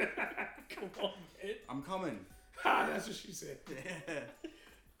 Come on, man. I'm coming. Ha! That's what she said.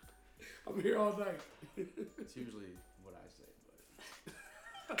 I'm here all night. It's usually what I say,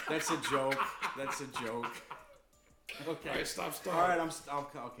 but that's a joke. That's a joke. Okay. All right, stop. All right,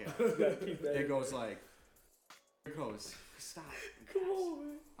 okay. Gotta keep that It in goes there. like. It goes. Stop. Come on,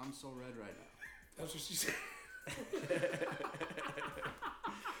 man. I'm so red right now. That's what she said.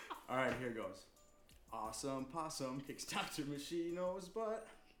 All right, here goes. Awesome Possum kicks Dr. Machino's butt.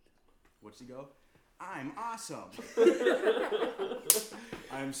 What's he go? I'm awesome.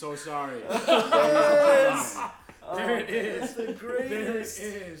 I'm so sorry. There it is. The greatest. There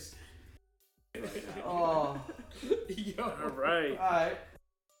it is. Oh. Yo. All right. Alright.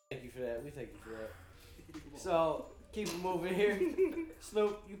 Thank you for that. We thank you for that. So, keep it moving here.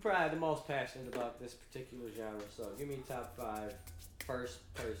 Snoop, you probably the most passionate about this particular genre, so give me top 5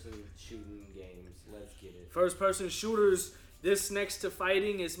 first-person shooting games. Let's get it. First person shooters. This next to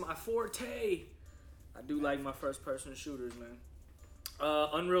fighting is my forte. I do like my first person shooters, man.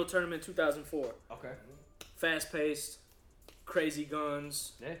 Unreal Tournament 2004. Okay. Fast paced, crazy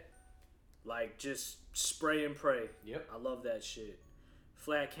guns, Yeah. like just spray and pray. Yep. I love that shit.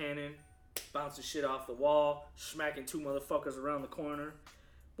 Flat cannon, bouncing shit off the wall, smacking 2 motherfuckers around the corner.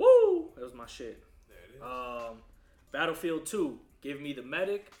 Woo! That was my shit. There it is. Battlefield 2. Give me the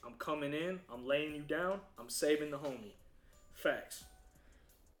medic. I'm coming in. I'm laying you down. I'm saving the homie. Facts.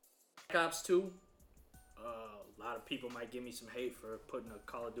 Black Ops 2. A lot of people might give me some hate for putting a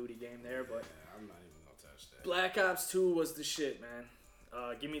Call of Duty game there, but Yeah, I'm not even gonna touch that. Black Ops 2 was the shit, man.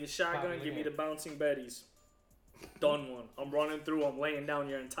 Give me the shotgun. Popular Give me game. the bouncing betties. Done one. I'm running through. I'm laying down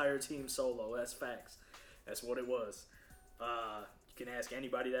your entire team solo. That's facts. That's what it was. You can ask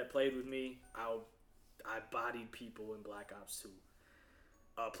anybody that played with me. I bodied people in Black Ops 2.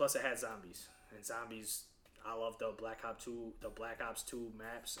 Plus, it had zombies. And zombies, I love the Black Ops 2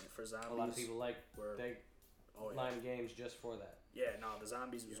 maps for zombies. A lot of people like were, they line games just for that. yeah, no, the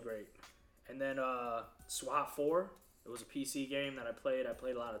zombies was great. And then SWAT 4. It was a PC game that I played. I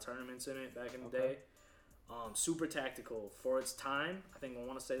played a lot of tournaments in it back in the day. Super tactical for its time. I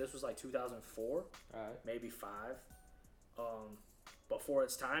want to say this was like 2004, Alright. maybe 5. But for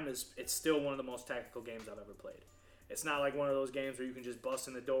its time, it's still one of the most tactical games I've ever played. It's not like one of those games where you can just bust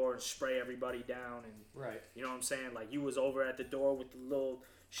in the door and spray everybody down and Right. you know what I'm saying? Like you was over at the door with the little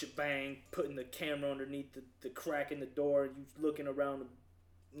shebang, putting the camera underneath the crack in the door, you looking around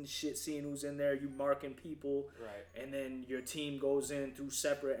and shit, seeing who's in there, you marking people, Right. and then your team goes in through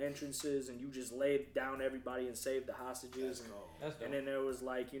separate entrances and you just lay down everybody and save the hostages. That's cool. That's dope. And then there was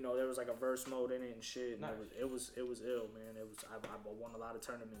like, there was like a verse mode in it and shit. And Nice. it was ill, man. I won a lot of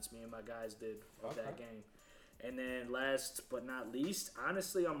tournaments. Me and my guys did of that game. And then last but not least,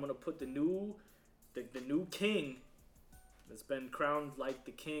 honestly, I'm gonna put the new king that's been crowned like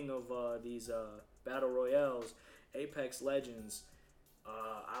the king of these battle royales, Apex Legends.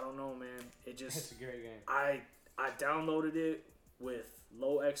 I don't know, man. It just It's a great game. I downloaded it with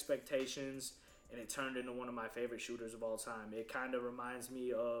low expectations, and it turned into one of my favorite shooters of all time. It kind of reminds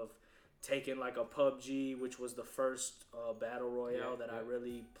me of taking like a PUBG, which was the first battle royale that I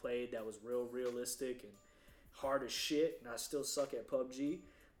really played that was real realistic and hard as shit, and I still suck at PUBG,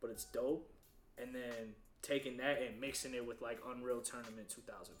 but it's dope. And then taking that and mixing it with like Unreal Tournament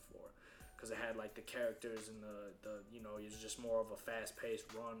 2004, because it had like the characters and the you know, it's just more of a fast paced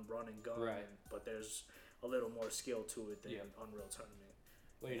run and gun, Right. but there's a little more skill to it than Yeah. Unreal Tournament.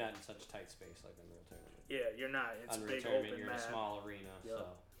 Well, you're not in such a tight space like Unreal Tournament. Yeah, you're not. It's Unreal big Tournament, open you're map. in a small arena, Yep. so.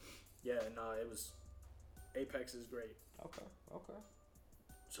 Yeah, no, it was. Apex is great. Okay.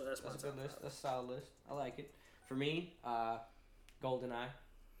 So that's That's a my good top list. five. That's a solid list. I like it. For me, GoldenEye.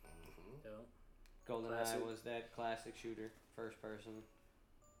 Mm-hmm. Yeah. GoldenEye Classic. was that classic shooter, first person.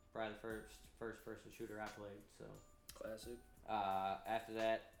 Probably the first person shooter I played. So Classic. after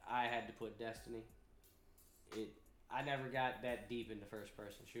that, I had to put Destiny. I never got that deep into first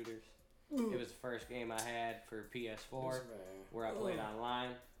person shooters. It was the first game I had for PS4 This man. where I played online.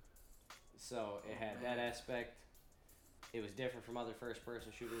 So it had that aspect. It was different from other first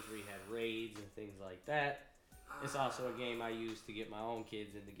person shooters where you had raids and things like that. It's also a game I use to get my own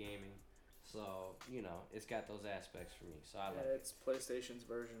kids into gaming. So, you know, it's got those aspects for me. So I like Yeah, it's PlayStation's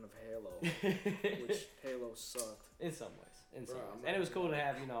version of Halo, it. which Halo sucked. In some ways. Bro, I'm And it was not cool to gonna-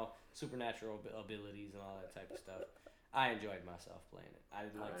 have, you know, supernatural abilities and all that type of stuff. I enjoyed myself playing it. I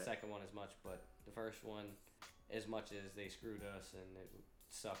didn't like the Alright. second one as much, but the first one, as much as they screwed us and it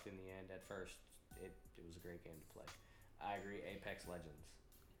sucked in the end at first, it was a great game to play. I agree. Apex Legends.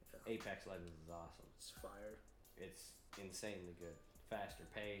 Yeah. Apex Legends is awesome. It's fire. It's insanely good. Faster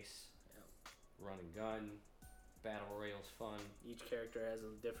pace, Yeah. run and gun, battle royale's fun. Each character has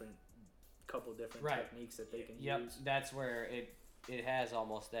a couple different Right. techniques that they can Yep, use. that's where it has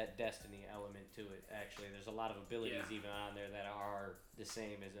almost that Destiny element to it. Actually, there's a lot of abilities Yeah. even on there that are the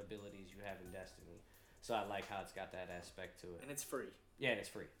same as abilities you have in Destiny. So I like how it's got that aspect to it. And it's free. Yeah, and it's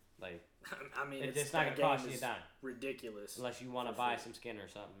free. Like I mean, it's not that gonna cost game you a is dime ridiculous. unless you want to for buy free. some skin or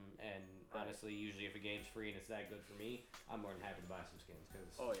something. And Right. honestly, usually if a game's free and it's that good for me, I'm more than happy to buy some skins because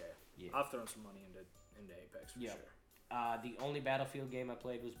Oh yeah. yeah. I've thrown some money into Apex for Yeah. sure. The only Battlefield game I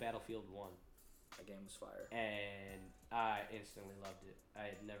played was Battlefield 1. That game was fire. And I instantly loved it. I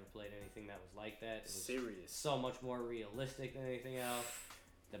had never played anything that was like that. It was Serious. so much more realistic than anything else.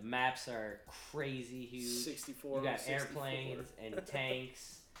 The maps are crazy huge. 64. You got 64. airplanes and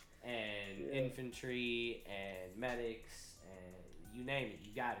tanks and Yeah. infantry and medics and you name it,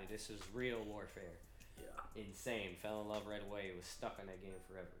 you got it. This was real warfare. Yeah. Insane. Fell in love right away. Was stuck on that game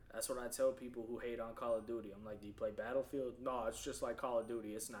forever. That's what I tell people who hate on Call of Duty. I'm like, do you play Battlefield? No, it's just like Call of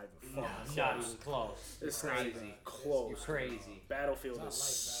Duty. It's not even fun. Not even close. It's crazy. not even close. You're crazy. Battlefield It's is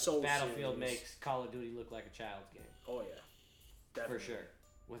not so like Battlefield serious. makes Call of Duty look like a child's game. Oh yeah, definitely. For sure.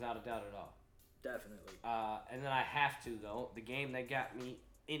 Without a doubt at all. Definitely. And then I have to though. The game that got me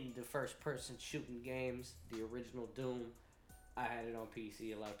into first-person shooting games, the original Doom. I had it on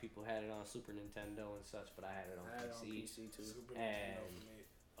PC. A lot of people had it on Super Nintendo and such, but I had it on I had it on PC. PC too. Super And- Nintendo for me.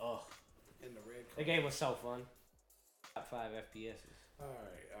 Oh, In the red. the game was so fun. Top 5 FPSs. All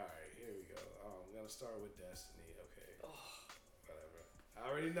right. Here we go. I'm gonna start with Destiny. Okay. Whatever. I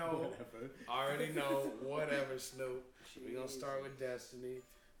already know. Whatever, Snoop. We're gonna start with Destiny.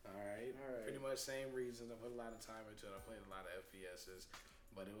 All right. Pretty much same reasons. I put a lot of time into it. I played a lot of FPSs,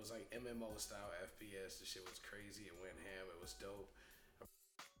 but it was like MMO style FPS. The shit was crazy. It went ham. It was dope.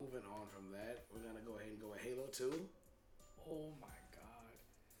 Moving on from that, we're gonna go ahead and go with Halo 2. Oh my god.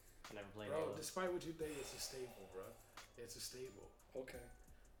 I never played Bro, Halo. despite what you think, it's a staple, bro. It's a staple. Okay.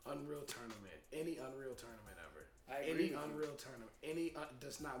 Unreal Tournament. Any Unreal Tournament ever. I agree Any with you. Unreal Tournament. Any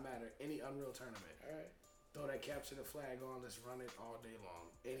does not matter. Any Unreal Tournament. All right. Throw that capture the flag on. Let's run it all day long.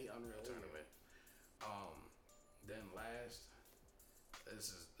 Any Unreal Tournament. Then last,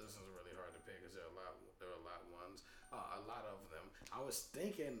 this is really hard to pick because there are a lot ones. A lot of them. I was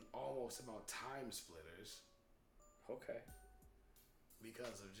thinking almost about Time Splitters Okay.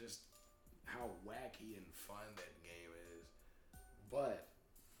 because of just how wacky and fun that game is. But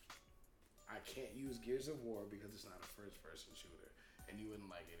I can't use Gears of War because it's not a first-person shooter, and you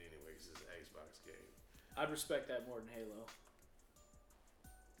wouldn't like it anyway because it's an Xbox game. I'd respect that more than Halo.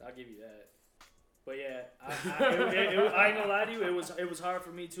 I'll give you that. But yeah, I ain't gonna lie to you. It was hard for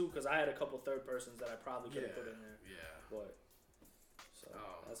me too because I had a couple third persons that I probably could have put in there. Yeah. But so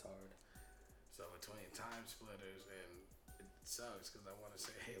that's hard. So between Time Splitters and it sucks because I want to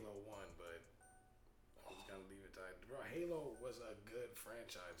say Halo 1, but I'm just gonna leave it to bro. Halo was a good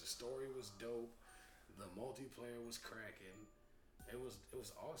franchise. The story was dope. The multiplayer was cracking. It was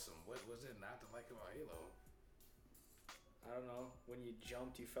awesome. What was it not to like about Halo? I don't know. When you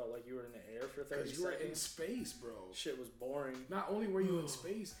jumped, you felt like you were in the air for 30 Because you were in seconds. space, bro. Shit was boring. Not only were you in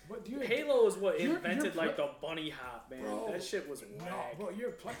space, but Halo is what you're invented like pla- the bunny hop, man. Bro, that shit was no, whack. bro.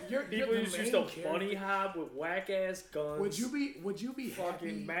 People the used main to character. bunny hop with whack ass guns. Would you be fucking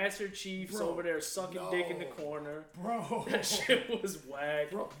happy, Master Chiefs Bro, over there sucking dick in the no. corner? bro? That shit was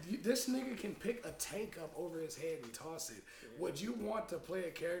whack. Bro, this nigga can pick a tank up over his head and toss it. Would you want to play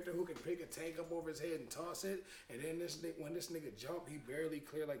a character who can pick a tank up over his head and toss it, and then when this nigga jump, he barely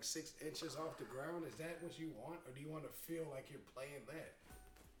clear like 6 inches off the ground? Is that what you want, or do you want to feel like you're playing that?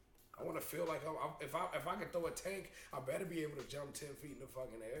 I want to feel like if I can throw a tank, I better be able to jump 10 feet in the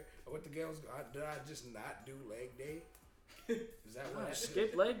fucking air. What the girls? Did I just not do leg day? Is that what?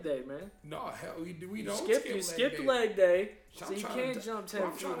 Skip leg day, man. No, hell, we don't You skip skipped day. leg day, I'm so you trying can't to- jump 10 bro,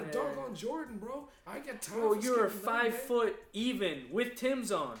 I'm feet trying in to the air. dunk on Jordan, bro. I ain't got time. Bro, for you're skipping leg 5 day. foot even with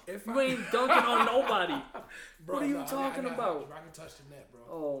Tim's on. If You I- ain't dunking on nobody. Bro, What are you no, talking about? I can touch the net, bro.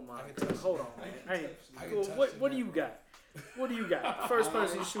 Oh my I can god. touch Hold the on, net. man. I can touch What the do you net, got? What do you got? First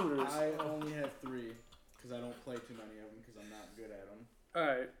person shooters. I only have 3 because I don't play too many of them because I'm not good at them.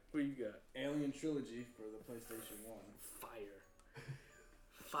 Alright, what you got? Alien Trilogy for the PlayStation 1. Fire.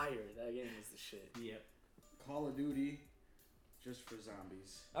 Fire. That game is the shit. Yep. Call of Duty just for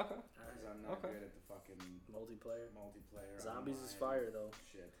zombies Okay. because I'm not Okay. good at the fucking Multiplayer. multiplayer. Zombies is online fire though.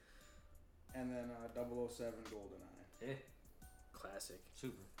 Shit. And then 007 GoldenEye. Yeah. Classic.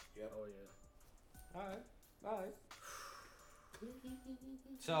 Super. Yep. Oh yeah. All right.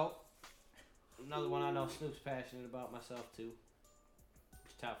 So, another one I know Snoop's passionate about, myself too.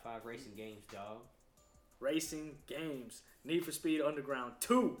 It's top 5 racing games, dog. Racing games. Need for Speed Underground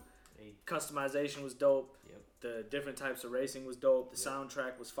 2. Hey. Customization was dope. Yep. The different types of racing was dope. The Yep.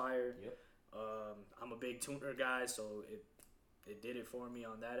 soundtrack was fire. Yep. I'm a big tuner guy, so it did it for me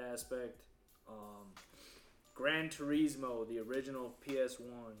on that aspect. Gran Turismo, the original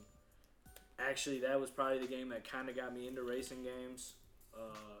PS1. Actually, that was probably the game that kind of got me into racing games.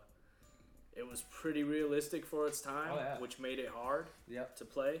 It was pretty realistic for its time, Oh, yeah. which made it hard Yep. to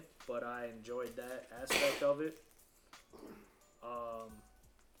play, but I enjoyed that aspect of it.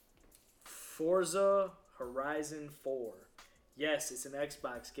 Forza Horizon 4. Yes, it's an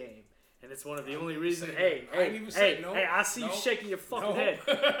Xbox game, and it's one of the only reasons. Hey, I see you shaking your fucking head.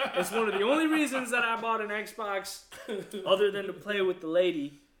 It's one of the only reasons that I bought an Xbox, other than to play with the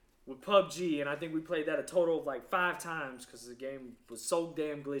lady with PUBG, and I think we played that a total of like 5 times because the game was so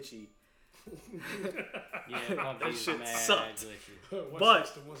damn glitchy. Yeah, PUBG is shit mad sucked. glitchy. What But-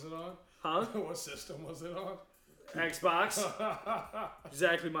 system was it on? Huh? What system was it on? Xbox.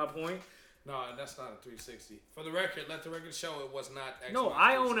 Exactly my point. No, that's not a 360. For the record, let the record show it was not Xbox. No,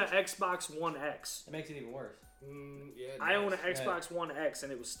 I own an 360. Xbox One X. It makes it even worse. Yeah, it I own an does. Xbox One X,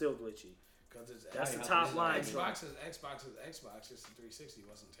 and it was still glitchy. 'Cause it's That's the Xbox. top line, Xbox is Xbox. Just the 360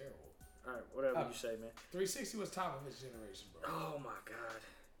 wasn't terrible. All right, whatever Oh. you say, man. 360 was top of its generation, bro. Oh my god.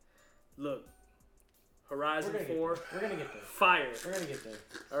 Look, Horizon We're gonna 4, get there. We're gonna get there. fire. We're gonna get there.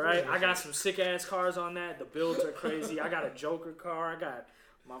 All right, I got some sick ass cars on that. The builds are crazy. I got a Joker car. I got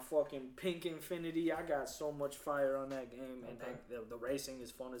my fucking pink Infinity. I got so much fire on that game, and Okay. the racing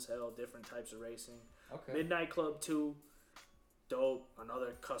is fun as hell. Different types of racing. Okay. Midnight Club 2, dope.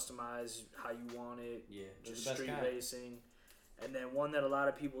 Another customize how you want it. Yeah, they're Just the best street kind. racing. And then one that a lot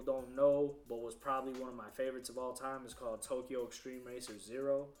of people don't know, but was probably one of my favorites of all time, is called Tokyo Extreme Racer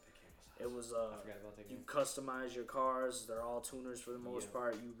Zero. It was I forgot about that you game. customize your cars. They're all tuners for the most Yeah.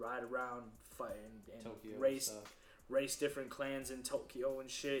 part. You ride around, fight, and Tokyo race stuff. race different clans in Tokyo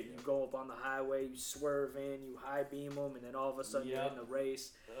and shit. You go up on the highway, you swerve in, you high beam them, and then all of a sudden you're Yep. in the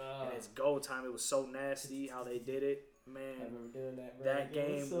race, and it's go time. It was so nasty how they did it, I man. remember doing that. Bro. That It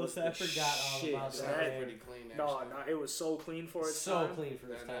game was I the forgot all shit. about That that. was That- pretty clean. No, actually. no, it was so clean for its So time. clean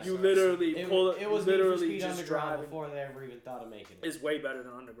for its time. You literally It, pull it was literally Need for Speed just Underground driving. before they ever even thought of making it. It's way better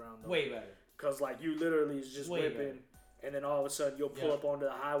than Underground though. Way better. Cause like you literally is just Way whipping, and then all of a sudden you'll pull Yep. up onto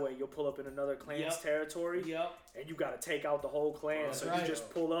the highway. You'll pull up in another clan's Yep. territory, Yep. and you got to take out the whole clan. That's so right. you just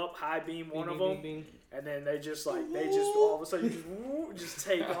pull up, high beam one Bing, of bing, them, bing, bing. and then they just all of a sudden you just just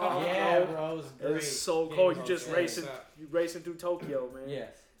take off. Yeah, bro. bro, it was great. It's so Game cold. You was just great. racing, you racing through Tokyo, man.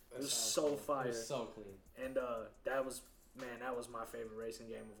 Yes, It was so it fire. was so clean. And that was my favorite racing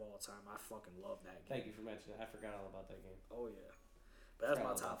game of all time. I fucking love that game. Thank you for mentioning it. I forgot all about that game. Oh yeah, but that's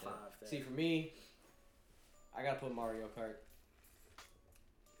my Forgot top about that. 5. See, for me, I gotta put Mario Kart.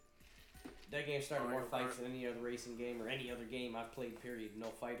 That game started Mario more fights Kart. than any other racing game or any other game I've played. Period. No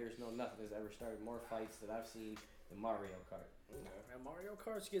fighters, no nothing has ever started more fights that I've seen than Mario Kart. Man, Mario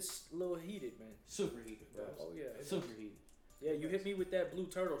Kart gets a little heated, man. Super heated, bro. Oh yeah. Super heated. Yeah, you hit me with that blue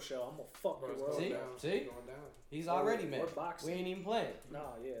turtle shell, I'm gonna fuck Bro, your it's world going See? down. See? It's going down. He's already mad. Or boxing. We ain't even playing. Nah,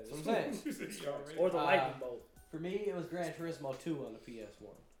 yeah. That's what I'm saying. Or the lightning bolt. For me, it was Gran Turismo 2 on the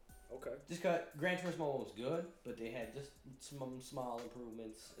PS1. Okay. Just cause Gran Turismo 1 was good, but they had just some small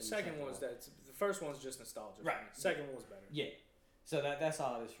improvements. The second one's the first one's just nostalgia. Right. Second one was better. Yeah. So that's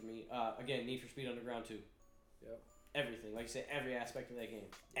all it is for me. Again, Need for Speed Underground 2. Yep. Everything. Like you said, every aspect of that game.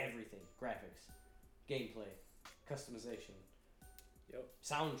 Everything. Graphics. Gameplay. Customization. Yep.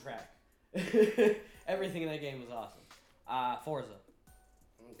 Soundtrack. Everything in that game was awesome. Forza.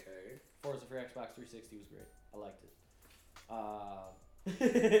 Okay. Forza for Xbox 360 was great. I liked it.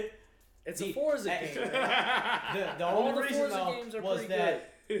 It's a Forza game. The All only the reason Forza though games are was pretty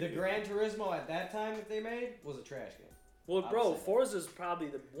that the Gran Turismo at that time that they made was a trash game. Well, I bro, would say that. Forza's probably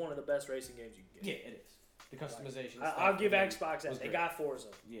one of the best racing games you can Yeah, get. it is. The customization. and I'll stuff give for them Xbox that. was They great. got Forza.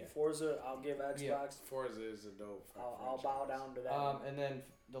 Yeah. Forza, I'll give Xbox. Yeah. Forza is a dope. I'll bow down to that. And then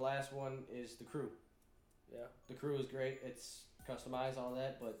the last one is the Crew. Yeah. The Crew is great. It's customized, all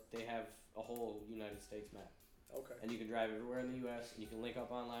that, but they have a whole United States map. Okay. And you can drive everywhere in the U.S. and you can link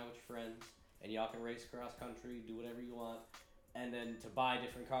up online with your friends, and y'all can race across country, do whatever you want. And then to buy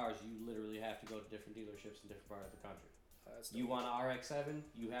different cars, you literally have to go to different dealerships in different parts of the country. That's You dope. want an RX-7,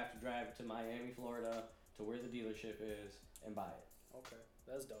 you have to drive to Miami, Florida, to where the dealership is, and buy it. Okay.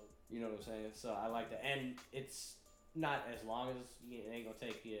 That's dope. You know what I'm saying? So I like that. And it's not as long as, it ain't going to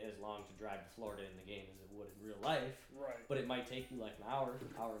take you as long to drive to Florida in the game as it would in real life. Right. But it might take you like an hour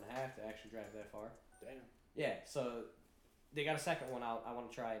and a half to actually drive that far. Damn. Yeah, so they got a second one out. I want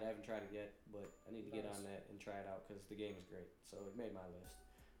to try it. I haven't tried it yet, but I need to get Nice. on that and try it out because the game is great. So it made my list.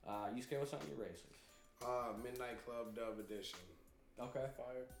 Yusuke, what's on your racing? Midnight Club Dub Edition. Okay,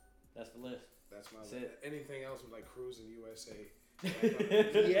 Fire. that's the list. That's my That's list. it. Anything else with like Cruising USA.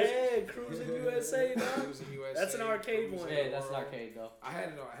 Yeah, Cruising USA, dog. Cruising USA. That's an arcade Cruising one. Yeah, that's an World. arcade though. I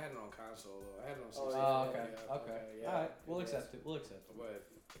had it on console though. I had it on. Oh, 60. yeah. Oh, okay, Yeah. okay. yeah. All right, we'll It accept it. We'll accept it.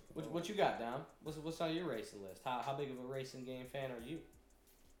 But What you got down? What's on your racing list? How big of a racing game fan are you?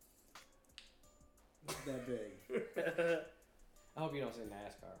 Not that big. I hope you don't say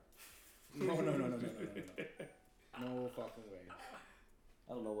NASCAR. No. No fucking way.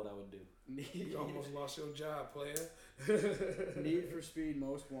 I don't know what I would do. you almost lost your job, player. Need for Speed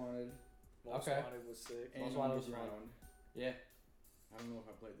Most Wanted. Most Okay. Wanted was sick. And Most Wanted was Underground. Yeah, I don't know if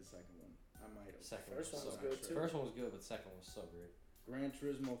I played the second one. I might have. second First one one was so good, too. First one was good, but second one was so great. Gran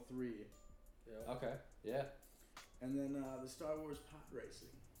Turismo 3. Yeah. Okay, yeah. And then the Star Wars Pod Racing.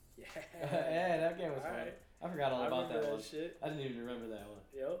 Yeah. Yeah, that game was fun. Alright. I forgot all I about remember that one. shit. I didn't even remember that one.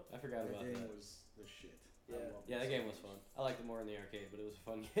 Yep. I forgot That about game that. was the shit. I Yeah. loved Yeah, it that so game was much. fun. I liked it more in the arcade, but it was a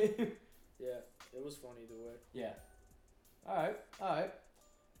fun game. Yeah. It was fun either way. Yeah. All right.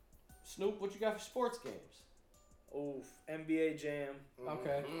 Snoop, what you got for sports games? Oof. NBA Jam.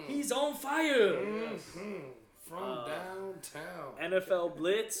 Okay. He's on fire. From downtown. NFL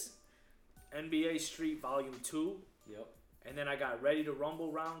Blitz. NBA Street Volume 2. Yep. And then I got Ready to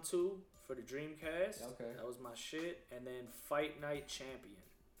Rumble Round 2 for the Dreamcast. Okay. That was my shit. And then Fight Night Champion.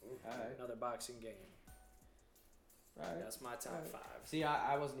 All right. Another boxing game. All right. That's my top Alright. 5. See,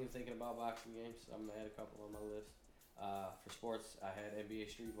 I wasn't even thinking about boxing games. I'm gonna add a couple on my list. For sports, I had NBA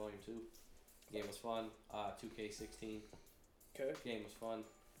Street Volume 2. Game was fun. 2K16. Okay. Game was fun.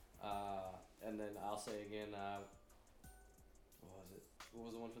 And then I'll say again, what was it? What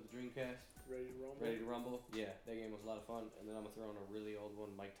was the one for the Dreamcast? Ready to Rumble. Ready to Rumble? Yeah, that game was a lot of fun. And then I'm gonna throw in a really old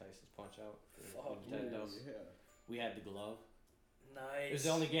one, Mike Tyson's Punch Out for Fuck Nintendo. Yeah. We had the glove. Nice. It was the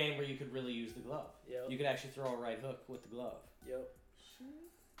only game where you could really use the glove. Yep. You could actually throw a right hook with the glove. Yep.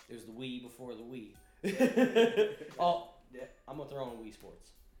 It was the Wii before the Wii. Oh, yeah, I'm gonna throw in Wii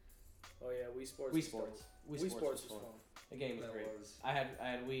Sports. Oh yeah, Wii Sports. Wii was Sports. dope. Wii Sports was fun. The game was That great. was. I had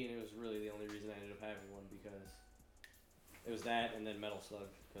Wii, and it was really the only reason I ended up having one because it was that, and then Metal Slug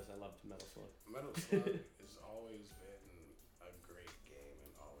because I loved Metal Slug. Metal Slug has always been a great game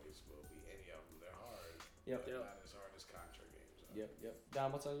and always will be. Any of them, they're hard. Yep. But Yep. not as hard as Contra games are. Yep.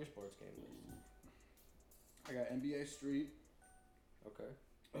 Don, what's on your sports game list? I got NBA Street, Okay.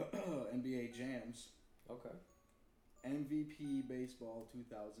 NBA Jams, Okay. MVP Baseball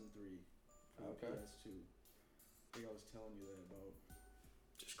 2003 for the Okay. PS2. I think I was telling you that about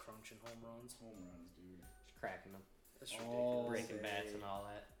Just crunching home runs. home runs, dude. Just cracking them, That's All ridiculous. breaking bats and all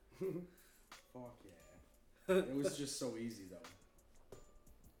that. Fuck yeah. It was just so easy though.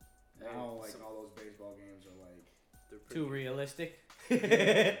 Now, like some- all those baseball games are like, They're pretty Too realistic. it's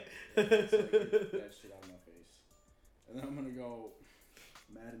like get that shit out of my face. And then I'm gonna go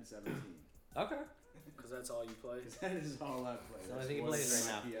Madden 17. Okay. Because that's all you play. That is all I play. That's the only That's thing he what's plays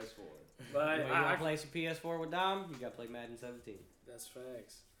on right my now. PS4. But You I want to play some PS4 with Dom? You got to play Madden 17. that's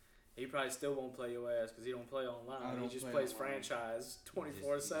facts. He probably still won't play your ass because he don't play online. I He don't just play plays online. franchise You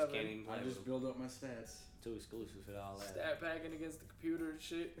just can't 24/7. even play I with just him. build up my stats. Too exclusive for all that. Stat packing against the computer and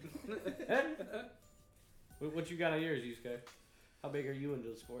shit. What you got on yours, Yusuke? How big are you into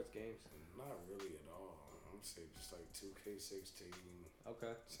the sports games? Not really at all. I'm gonna say just like 2K16.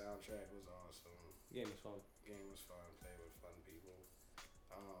 Okay. Soundtrack was awesome. Game was fun. Game was fun. Played with fun people.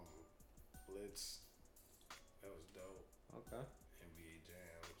 Blitz. That was dope. Okay. NBA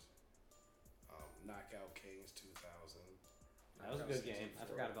Jams. Knockout Kings 2000. That was a good game. I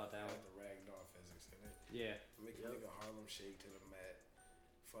forgot about that Had one. the ragdoll physics in it. Yeah. Make a nigga Harlem Shake to the mat.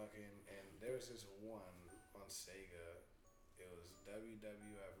 Fucking, and there was this one on Sega. It was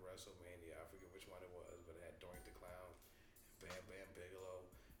WWF WrestleMania. I forget which one it was, but it had Doink the Clown, Bam Bam Bigelow,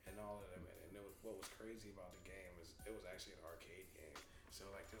 and all of them. And it was, what was crazy about the game is it was actually an arcade game. So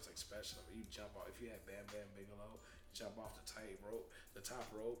like there was like special. You jump off if you had Bam Bam Bigelow. Jump off the top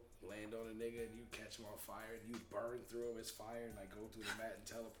rope, land on a nigga, and you catch him on fire, and you burn through him as fire, and like go through the mat and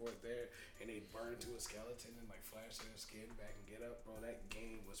teleport there, and they burn to a skeleton and like flash their skin back and get up, bro. That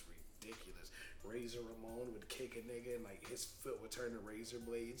game was ridiculous. Razor Ramon would kick a nigga, and like his foot would turn to razor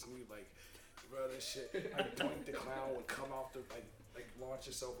blades, and you like, bro, that shit. Like Doink the Clown would come off the like launch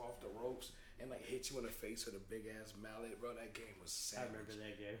yourself off the ropes. And like hit you in the face with a big ass mallet, bro. That game was I savage. remember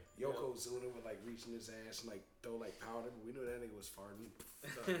that game. Yokozuna would like reach in his ass and like throw like powder, but we knew that nigga was farting.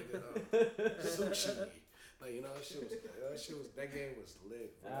 Sushi. Like, you know, that game was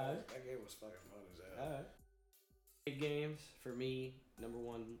lit, bro. That game was fucking fun as hell. Alright. Arcade games, for me, number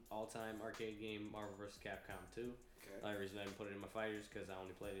one all-time arcade game, Marvel vs. Capcom 2. Okay. The only reason I didn't put it in my fighters because I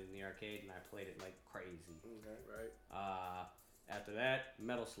only played it in the arcade and I played it like crazy. Okay. Right. After that,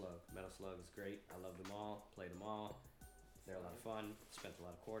 Metal Slug. Metal Slug is great. I love them all. Played them all. They're a lot of fun. Spent a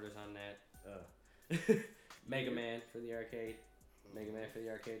lot of quarters on that. Mega Man for the arcade. Mega Man for the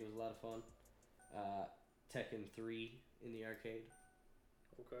arcade was a lot of fun. Tekken 3 in the arcade.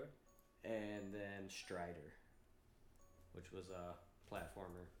 Okay. And then Strider, which was a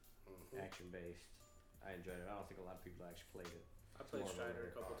platformer, action-based. I enjoyed it. I don't think a lot of people actually played it. I played More of a Strider a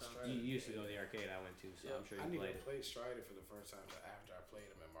rare- couple times. You used to go to the arcade I went to, so Yeah. I'm sure I you didn't played even it. play Strider for the first time until after I played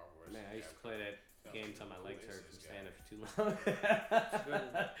him in Marvel vs. Man, I used to play that That game was till my cool. legs This hurt from guy. standing for too long.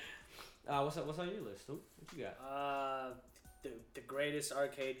 What's on your list, Stu? What you got? The greatest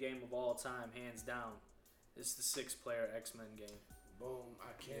arcade game of all time, hands down, is the 6-player X-Men game. Boom. I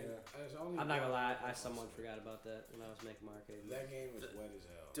can't. Yeah. There's only I'm not gonna one lie, I game somewhat awesome. forgot about that when I was making my arcade. That game was wet as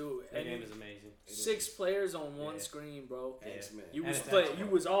hell. Dude, That and game is amazing. It 6 is. players on one Yeah. screen, bro. Yeah. X-Men. You And was it's play, X-Men. you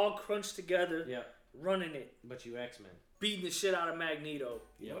was all crunched together, Yep, running it, but you X-Men. beating the shit out of Magneto.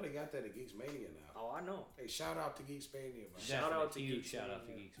 You know they got that at Geeks Mania now. Oh, I know. Hey, shout out to Geeks Mania, man. Shout out to Huge Geeks shout out to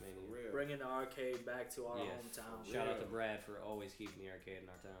Mania. Geeks For Mania. real. Bringing the arcade back to our Yes. hometown. Shout out to real. Brad for always keeping the arcade in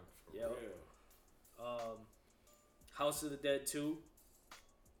our town. For Yep. real. House of the Dead 2.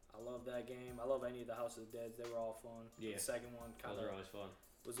 I love that game. I love any of the House of the Dead. They were all fun. Yeah. The second one kind Those are of always fun.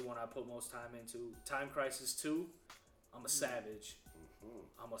 was the one I put most time into. Time Crisis 2. I'm a savage.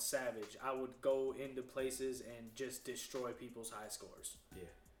 Mm-hmm. I'm a savage. I would go into places and just destroy people's high scores. Yeah.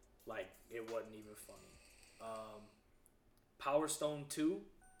 Like, it wasn't even funny. Power Stone 2.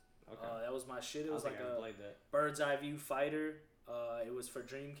 Okay. That was my shit. I It don't was think like I ever a played that. bird's eye view fighter. It was for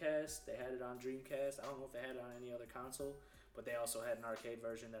Dreamcast. They had it on Dreamcast. I don't know if they had it on any other console, but they also had an arcade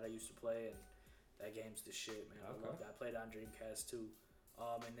version that I used to play, and that game's the shit, man. I Okay. love that. I played it on Dreamcast too.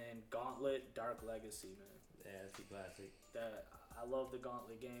 And then Gauntlet, Dark Legacy, man. Yeah, it's a classic. I love the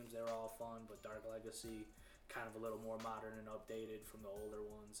Gauntlet games. They were all fun, but Dark Legacy, kind of a little more modern and updated from the older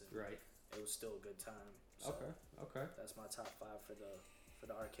ones, and Right. it was still a good time. So Okay. that's my top 5 for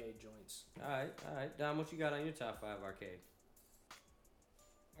the arcade joints. All right. Dom, what you got on your top 5 arcade?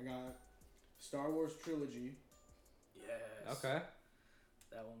 I got Star Wars Trilogy. Yes. Okay.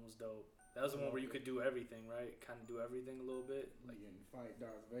 That one was dope. That was the one where you could do everything, right? Kind of do everything a little bit. Like you can fight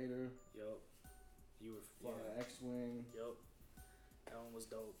Darth Vader, Yup. You were fly the X-wing. Yup. That one was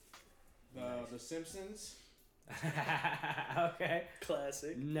dope. The Simpsons. Okay.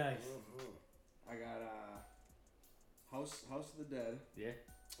 Classic. Nice. Mm-hmm. I got House of the Dead. Yeah.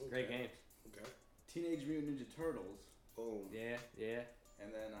 Great games. Okay. Teenage Mutant Ninja Turtles, Boom. Yeah.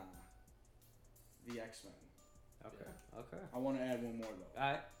 and then the X-Men. Okay. I want to add one more though.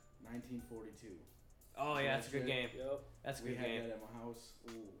 All right. 1942. Oh yeah, that's a good game. Yup. That's a We good had game. that at my house.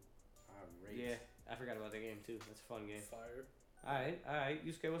 Ooh, irate. Yeah, I forgot about that game too. That's a fun game. Fire. All right.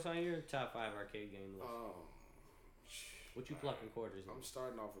 Yusuke, what's on your top 5 arcade game list? What you plucking quarters in? I'm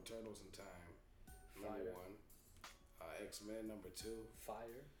starting off with Turtles in Time, number Fire. one. X-Men number 2.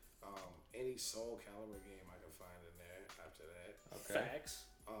 Fire. Any Soul Calibur game I can find in there after that. Okay. Facts.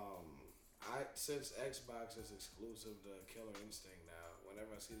 Since Xbox is exclusive to Killer Instinct now,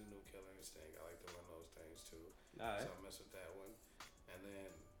 whenever I see the new Killer Instinct, I like to run those things too. Alright. So I mess with that one. And then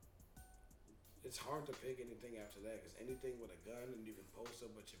it's hard to pick anything after that because anything with a gun and you can post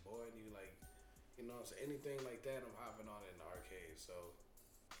up with your boy and you like, you know, so anything like that, I'm hopping on it in the arcade. So,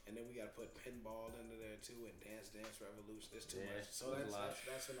 and then we got to put pinball into there too and Dance Revolution. It's too Yeah, much. So there's a lot.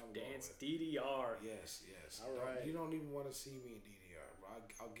 that's what I'm Dance going with. DDR. Yes. All right. You don't even want to see me in DDR, bro.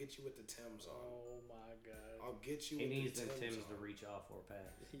 I'll get you with the Timbs on. Oh my god. I'll get you He with needs the them Timbs Tims to on. reach off for a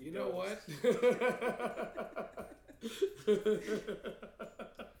pack. You know what?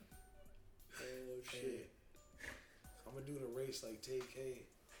 Oh shit. Hey, I'm gonna do the race like TK.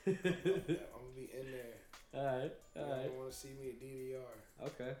 I'm gonna be in there. Alright, You alright. don't want to see me at DDR.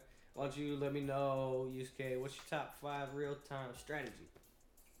 Okay. Why don't you let me know, Yusuke, what's your top 5 real-time strategy?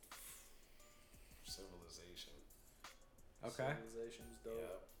 Civilization. Okay. Civilization's dope.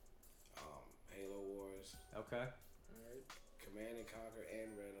 Yep. Halo Wars, Okay. Alright. Command and Conquer,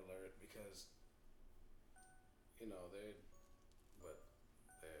 and Red Alert because you know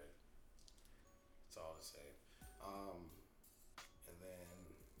it's all the same. And then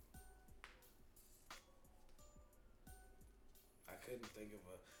I couldn't think of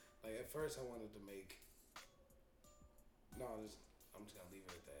at first I wanted to make. I'm just gonna leave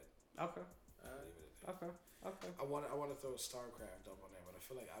it at that. Okay. Leave it at that. Okay. I want to throw StarCraft up on there, but I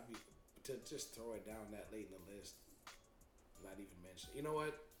feel like I'd be to just throw it down that late in the list. Not even mention. You know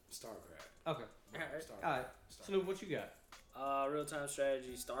what? StarCraft. Okay. Alright. StarCraft. Alright. StarCraft. Snoop, what you got? Real time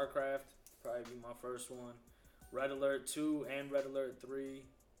strategy, StarCraft, probably be my first one. Red Alert 2 and Red Alert 3.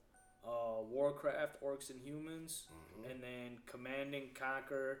 Warcraft, Orcs and Humans. Mhm. And then Command and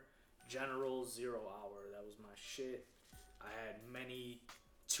Conquer, General 0 Hour. That was my shit. I had many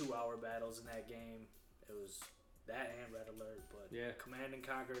 2-hour battles in that game. It was that and Red Alert, but Yeah. Command and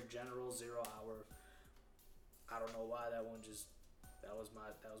Conquer, General 0 Hour. I don't know why that one just that was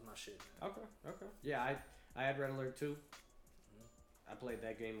my shit, man. Okay. Yeah, I had Red Alert 2. I played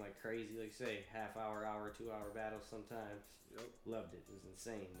that game like crazy, like you say, half hour, 2-hour battles sometimes. Yep. Loved it. It was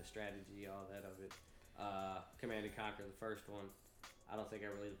insane. The strategy, all that of it. Command and Conquer, the first one. I don't think I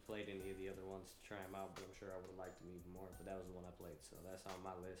really played any of the other ones to try them out, but I'm sure I would have liked them even more. But that was the one I played, so that's on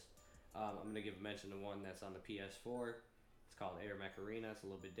my list. I'm going to give a mention to one that's on the PS4. It's called Air Mech Arena. It's a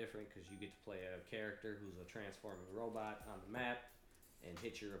little bit different because you get to play a character who's a transforming robot on the map and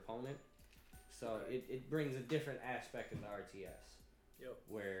hit your opponent. So Okay. it brings a different aspect into RTS. Yep.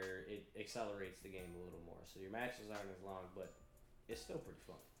 Where it accelerates the game a little more. So your matches aren't as long, but it's still pretty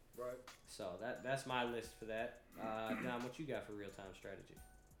fun. Right. So that's my list for that. Dom, what you got for real-time strategy?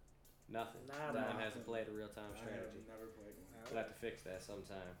 Nothing. Nada. Dom hasn't played a real-time strategy. I have never played one. We'll have to fix that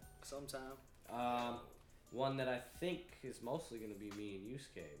sometime. Sometime. One that I think is mostly going to be me and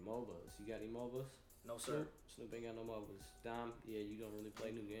Yusuke. MOBAs. You got any MOBAs? No sir. Snoop ain't got no MOBAs. Dom, yeah, you don't really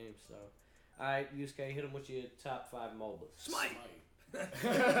play new games, so. Alright, Yusuke, hit him with your top 5 MOBAs. Smite.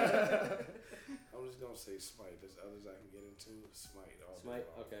 I'm just gonna say Smite. There's others I can get into. Smite. All day Smite?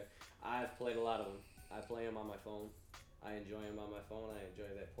 long. Okay. I've played a lot of them. I play them on my phone. I enjoy them on my phone. I enjoy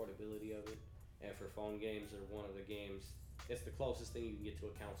that portability of it. And for phone games, they're one of the games. It's the closest thing you can get to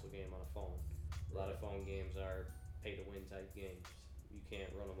a console game on a phone. A lot of phone games are pay-to-win type games. You can't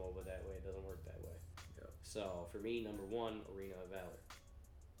run them over that way. It doesn't work that way. Yep. So for me, number 1, Arena of Valor.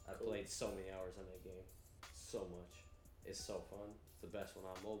 I've Cool. played so many hours on that game. So much. It's so fun. It's the best one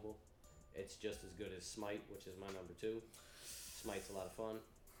on mobile. It's just as good as Smite, which is my number 2. Smite's a lot of fun,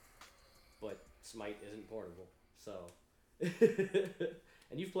 but Smite isn't portable. So,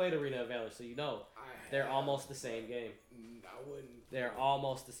 and you've played Arena of Valor, so you know they're almost the same game. I wouldn't. They're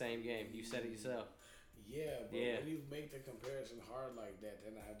almost the same game. You said it yourself. Yeah, but Yeah. when you make the comparison hard like that,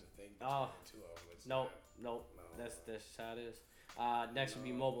 then I have to think between Oh. the two of them. It's Nope, not- nope. No. That's just how it is. Next would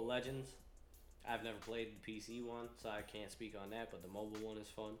be No. Mobile Legends. I've never played the PC one, so I can't speak on that, but the mobile one is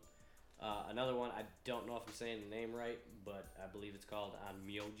fun. Another one, I don't know if I'm saying the name right, but I believe it's called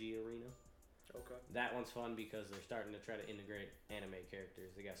Onmyoji Arena. Okay. That one's fun because they're starting to try to integrate anime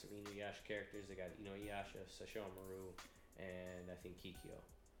characters. They got some Inuyasha characters. They got Inuyasha, Sesshomaru, Maru, and I think Kikyo.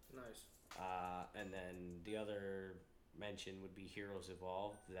 Nice. And then the other mention would be Heroes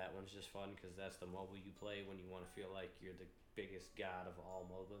Evolved. That one's just fun because that's the mobile you play when you want to feel like you're the biggest god of all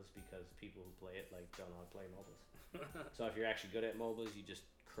MOBAs because people who play it like don't know how to play MOBAs. So if you're actually good at MOBAs, you just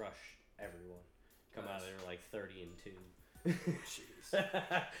crush everyone. Come out of there like 30-2.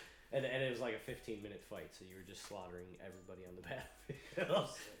 Jeez. And it was like a 15-minute fight, so you were just slaughtering everybody on the battlefield.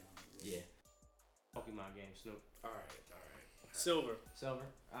 Yeah. Pokemon game, Snoop? All right. Silver. Silver.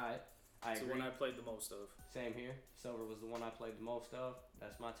 All right. I It's the agree. one I played the most of. Same here. Silver was the one I played the most of.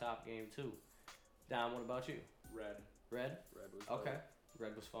 That's my top game too. Don, what about you? Red. Red. Red was Okay.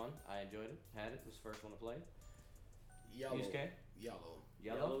 Red was fun. I enjoyed it. Had it. It was the first one to play. Yellow. Yusuke? Yellow.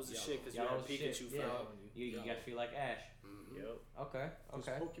 Yellow's the shit because you had Yellow's the Pikachu shit, yeah. following you. You got to feel like Ash. Mm-hmm. Yep. Okay. Does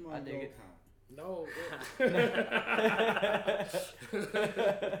Okay. Pokemon I dig Go it. count? No.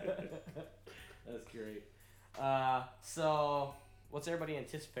 That's great. So, what's everybody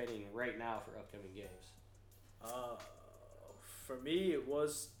anticipating right now for upcoming games? For me, it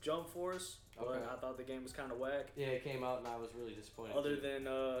was Jump Force, but Okay. I thought the game was kind of whack. Yeah, it came out and I was really disappointed. Other too. than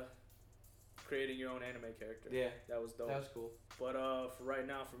creating your own anime character. Yeah, That was dope. that was cool. But for right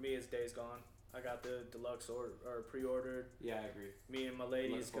now, for me, it's Days Gone. I got the deluxe or pre-ordered. Yeah, I agree. Me and my I'm lady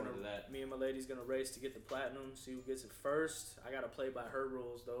looking is gonna forward to that. me and my lady's gonna race to get the platinum. See who gets it first. I gotta play by her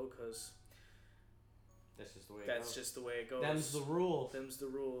rules though, cause That's just the way it that's goes. just the way it goes. Them's the rules. Them's the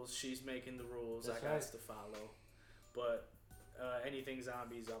rules. She's making the rules. That's I got right. to follow. But anything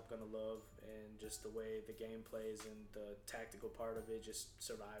zombies, I'm gonna love, and just the way the game plays and the tactical part of it, just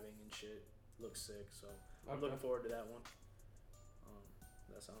surviving and shit, looks sick. So I'm Okay. looking forward to that one.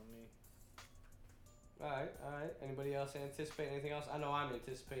 That's on me. All right. Anybody else anticipate anything else? I know I'm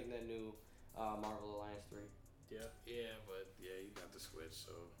anticipating that new Marvel Alliance 3. Yeah. Yeah, but you got the Switch,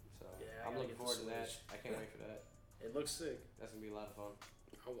 so So Yeah, I I'm gotta looking get the forward to that. Switch. I can't wait for that. It looks sick. That's gonna be a lot of fun.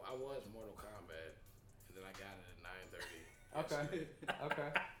 I was Mortal Kombat, and then I got it at 9:30. Okay. Okay.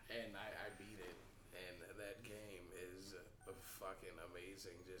 And I beat it, and that game is fucking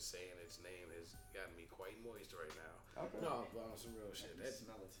amazing. Just saying its name has gotten me quite moist right now. Okay. No, but on some real shit. I can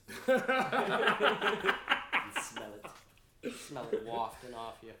smell it. You smell it. Smell it wafting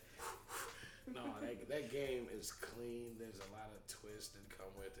off you. No, that game is clean. There's a lot of twists that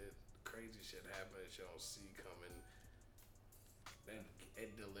come with it. Crazy shit happens that you don't see coming. And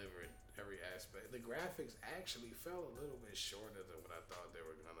it delivered every aspect. The graphics actually fell a little bit shorter than what I thought they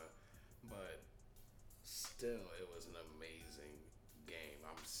were gonna, but still, it was an amazing game.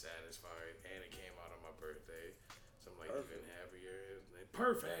 I'm satisfied, and it came out on my birthday, so I'm like even happier.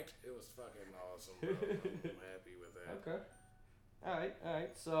 Perfect. It was fucking awesome. Bro. I'm happy with that. Okay. All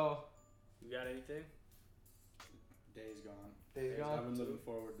right. So You got anything? Days Gone. Days I've Gone. been looking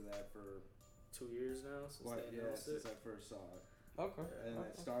forward to that for 2 years now since they announced since it. I first saw it. Okay. And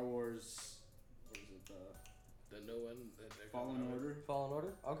that Star Wars, what is it? The new one that they're Fallen coming out with. Order. Fallen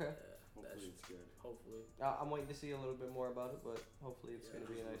Order. Okay. Hopefully it's good. Hopefully. I'm waiting to see a little bit more about it, but hopefully it's gonna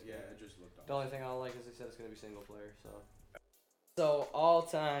be a nice Yeah, game. it just looked The awesome. only thing I don't like is they said it's gonna be single player. So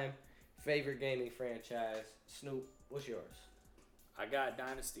all-time favorite gaming franchise, Snoop. What's yours? I got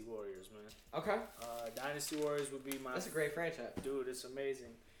Dynasty Warriors, man. Okay. Dynasty Warriors would be my That's a great franchise. dude. It's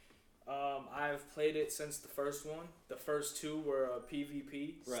amazing. I've played it since the first one. The first two were a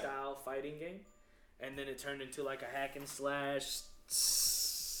PvP Right. style fighting game, and then it turned into like a hack and slash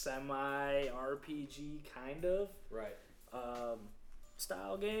semi RPG kind of Right.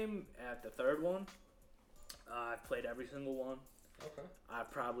 style game. At the third one, I've played every single one. Okay.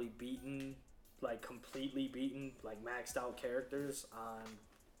 I've probably beaten, like completely beaten, like maxed out characters on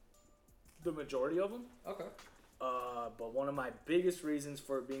the majority of them. Okay. But one of my biggest reasons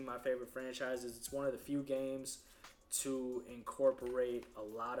for it being my favorite franchise is it's one of the few games to incorporate a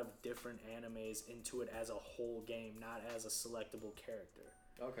lot of different animes into it as a whole game, not as a selectable character.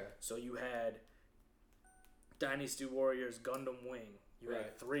 Okay. So you had Dynasty Warriors Gundam Wing. You Right.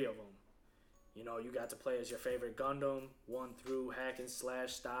 had 3 of them. You know, you got to play as your favorite Gundam, 1 through hack and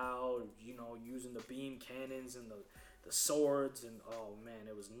slash style, you know, using the beam cannons and the swords, and oh man,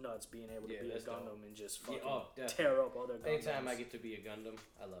 it was nuts being able to Yeah, be a that's Gundam dope. and just Yeah, fucking definitely. tear up other Gundams. Anytime I get to be a Gundam,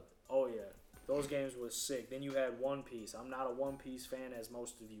 I love it. Oh yeah, those games was sick. Then you had One Piece. I'm not a One Piece fan, as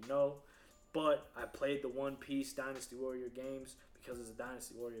most of you know, but I played the One Piece Dynasty Warrior games because it's a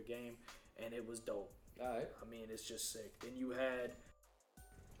Dynasty Warrior game, and it was dope. All right. I mean, it's just sick. Then you had,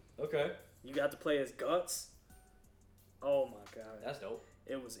 Okay. you got to play as Guts. Oh my god, That's dope.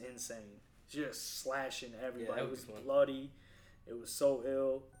 it was insane. Just slashing everybody. that It would was be fun. bloody. It was so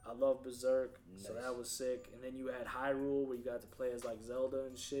ill. I love Berserk, so Nice. that was sick. And then you had Hyrule, where you got to play as like Zelda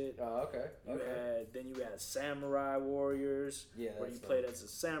and shit. Oh, okay. You had Samurai Warriors, Yeah, where that's you played dope. as the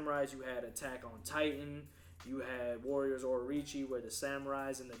samurais. You had Attack on Titan. You had Warriors Orichi, where the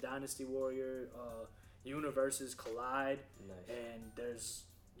samurais and the Dynasty Warrior universes collide. Nice. And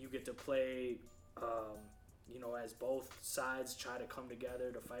you get to play as both sides try to come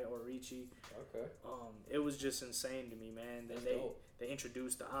together to fight Orichi. Okay. It was just insane to me, man. Then That's dope. they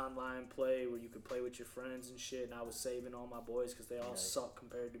introduced the online play where you could play with your friends and shit, and I was saving all my boys because they all Nice. suck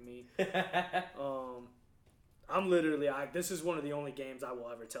compared to me. I'm literally, this is one of the only games I will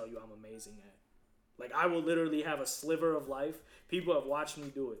ever tell you I'm amazing at. Like, I will literally have a sliver of life. People have watched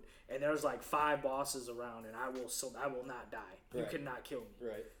me do it, and there's like 5 bosses around, and I will not die. You Right. cannot kill me.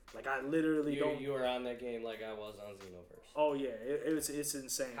 Right. Like, I literally don't. You were on that game like I was on Xenoverse. Oh yeah, it's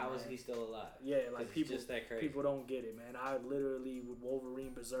insane. How is man. he still alive? Yeah, 'Cause like it's people just that crazy. people don't get it, man. I literally would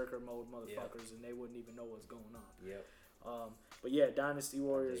Wolverine Berserker mode motherfuckers, and they wouldn't even know what's going on. Yep. But yeah, Dynasty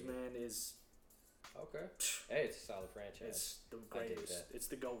Warriors, dig it. man, is Okay. Hey, it's a solid franchise. it's the I dig greatest. that. It's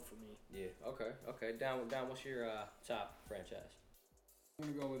the GOAT for me. Yeah. Okay. Down. What's your top franchise? I'm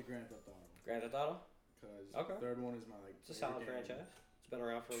gonna go with Grand Theft Auto Grand Theft Auto. because Okay. third one is my It's a solid favorite game. franchise. It's been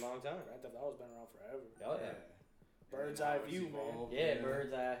around for a long time. Grand Theft Auto's been around forever. Oh yeah. Bird's And eye now it's view, man. evolved, Yeah.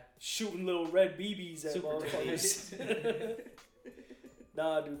 Bird's eye. Shooting little red BBs at Super motherfuckers.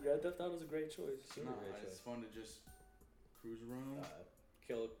 Nah, dude, Grand Theft Auto's a great choice. Super Nah, great it's choice. fun to just cruise around,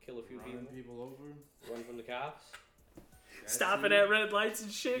 Kill a few run people. people over. Run from the cops. That's Stopping it. at red lights and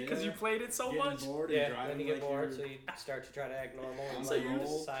shit because you Yeah. played it so Getting much. bored Yeah. and driving Then you get like bored, you're- so you start to try to act normal in So you-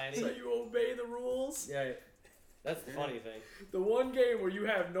 society. So you obey the rules. Yeah. That's the Yeah. funny thing. The one game where you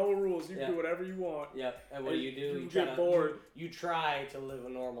have no rules, you Yeah. can do whatever you want. Yep. And what do? You You get try bored. You try to live a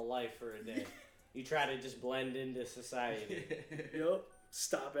normal life for a day. You try to just blend into society. Yep.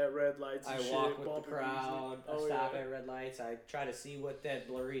 Stop at red lights and I shit. walk with the bumping crowd. music. I Oh, stop yeah. at red lights. I try to see what that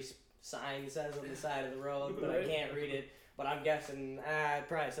blurry sign says on the side of the road, but I Right. can't read it. But I'm guessing, it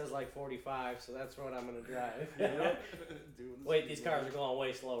probably says like 45, so that's what I'm gonna drive. Doing Wait, these speed cars are limit. going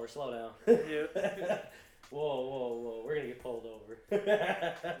way slower. Slow down. Yeah. Whoa. We're gonna get pulled over.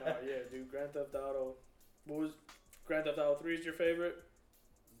 No, yeah, dude. Grand Theft Auto. What was Grand Theft Auto 3 is your favorite?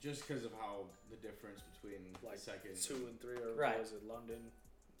 Just because of how the difference between Like the second 2 and 3, or Right. was it London?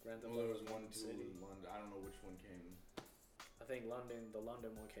 Grand Theft Well, there Auto was 1, 2 City. in London. I don't know which one came. I think the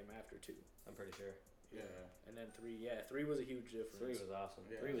London one came after 2. I'm pretty sure. Yeah. And then 3, 3 was a huge difference. 3 was awesome.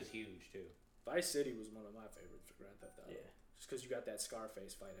 Yeah. 3 was huge too. Vice City was one of my favorites for Grand Theft Auto. Yeah. Just because you got that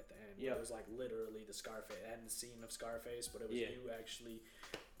Scarface fight at the end. Yep. It was like literally the Scarface. It hadn't scene of Scarface, but it was Yeah. you actually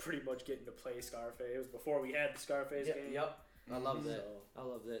pretty much getting to play Scarface. It was before we had the Scarface game. Yep. I love that. So I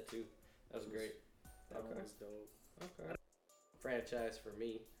love that too. That was great. that one Okay. was dope. Okay. Franchise for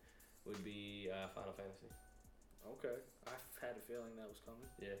me would be Final Fantasy. Okay. I had a feeling that was coming.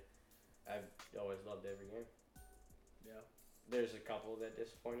 Yeah. I've always loved every game. Yeah. There's a couple that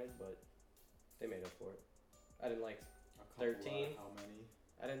disappointed, but they made up for it. I didn't like A couple, 13. How many?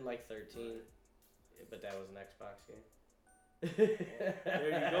 I didn't like 13, but that was an Xbox game. There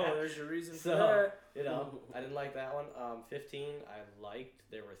you go. There's your reason So- for that. You know, I didn't like that one. 15, I liked.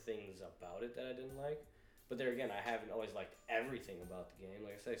 There were things about it that I didn't like. But there again, I haven't always liked everything about the game.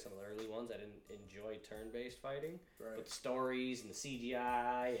 Like I say, some of the early ones, I didn't enjoy turn-based fighting. Right. But the stories and the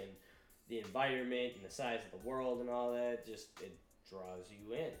CGI and the environment and the size of the world and all that, just, it draws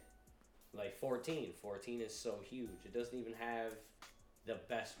you in. Like 14 is so huge. It doesn't even have the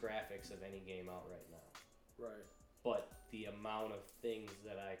best graphics of any game out right now. Right. But the amount of things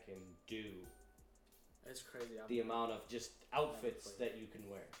that I can do, It's crazy. the amount of just outfits that you can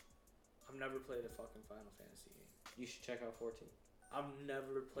wear. I've never played a fucking Final Fantasy game. You should check out 14. I've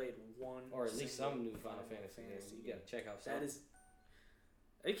never played one. Or at least single some new Final Fantasy games. You gotta check out some. That is.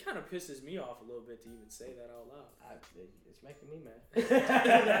 It kind of pisses me off a little bit to even say that out loud. It's making me mad.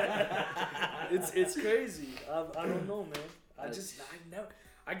 It's crazy. I don't know, man. I That's- never.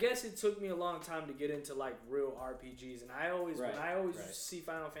 I guess it took me a long time to get into like real RPGs, and I always Right, when I always right. used to see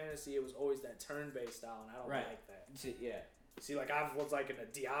Final Fantasy, it was always that turn-based style, and I don't Right. like that. See, yeah. See, like I was like in a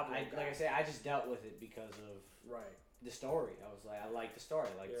Diablo. Like guy. I say, I just dealt with it because of Right. the story. I was like, I like the story,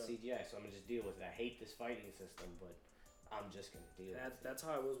 I like Yeah. the CGI, so I'm gonna just deal with it. I hate this fighting system, but I'm just gonna deal with it. That's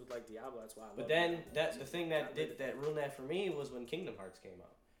how I was with like Diablo. That's why I love But then Diablo. the thing that ruined that for me was when Kingdom Hearts came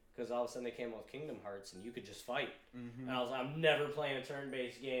out. Because all of a sudden they came out with Kingdom Hearts and you could just fight. Mm-hmm. And I was like, I'm never playing a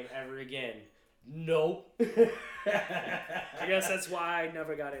turn-based game ever again. Nope. I guess that's why I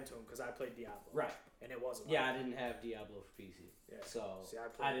never got into them because I played Diablo. Right. And it wasn't. Yeah, I like didn't have Diablo for PC. Yeah. So See, I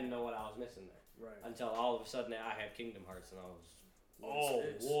played I didn't know what I was missing there. Right. Until all of a sudden I had Kingdom Hearts and I was, What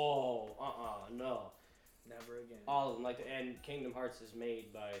is this? whoa, no. Never again. All of them, and Kingdom Hearts is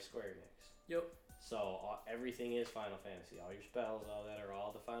made by Square Enix. Yep. So everything is Final Fantasy. All your spells, all that are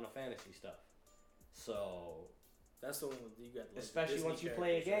all the Final Fantasy stuff. So That's the one with you got. Like, especially Disney once you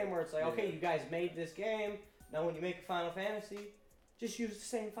play a characters, game right? where it's like, okay, Yeah. you guys made this game. Now when you make a Final Fantasy, just use the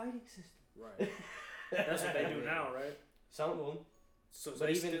same fighting system. Right. That's what they do now, right? Some of them. So But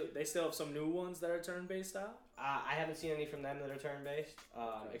they still have some new ones that are turn-based style? I haven't seen any from them that are turn-based,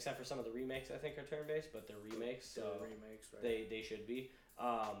 Okay. except for some of the remakes I think are turn-based, but they're remakes, so remakes, right? they should be.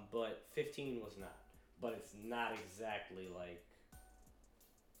 But 15 was not. But it's not exactly like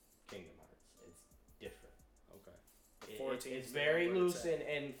Kingdom Hearts. It's different. Okay. It- 14 it's is very where it's loose at.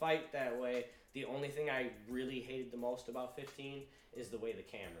 and fight that way. The only thing I really hated the most about 15 is the way the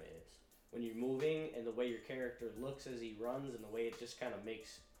camera is. When you're moving and the way your character looks as he runs and the way it just kind of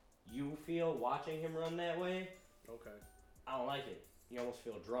makes you feel watching him run that way, Okay. I don't like it. You almost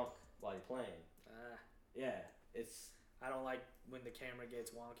feel drunk while you're playing. Yeah, it's I don't like when the camera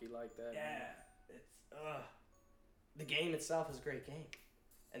gets wonky like that. man. it's the game itself is a great game,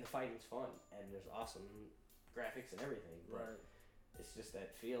 and the fighting's fun, and there's awesome graphics and everything. But Right. it's just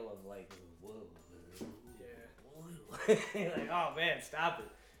that feel of like, whoa, Yeah. You're like, oh man, stop it!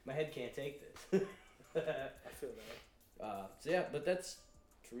 My head can't take this. I feel that. So yeah, but that's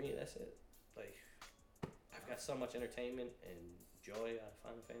for me. That's it. Like, I've got so much entertainment and joy out of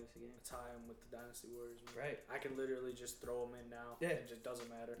Final Fantasy games. That's how I am with the Dynasty Warriors. Man. Right. I can literally just throw them in now. Yeah. It just doesn't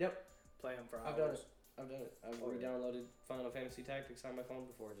matter. Yep. Play them for hours. I've done it. I've done it. I've Oh, yeah. re-downloaded Final Fantasy Tactics on my phone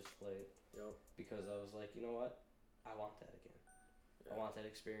before just to play it Yep. because I was like, you know what? I want that again. I want that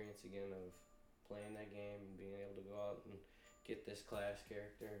experience again of playing that game and being able to go out and get this class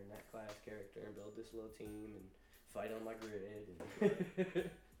character and that class character and build this little team and fight on my grid. And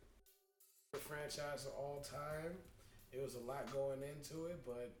The franchise of all time. It was a lot going into it,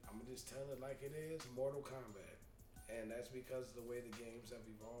 but I'm gonna just tell it like it is. Mortal Kombat, and that's because of the way the games have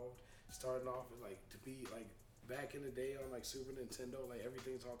evolved. Starting off with like to be like back in the day on like Super Nintendo, like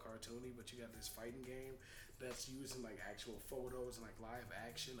everything's all cartoony, but you got this fighting game that's using like actual photos and like live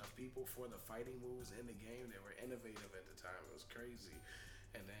action of people for the fighting moves in the game. They were innovative at the time. It was crazy,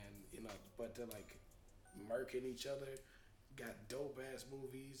 and then but they're like murking each other. Got dope ass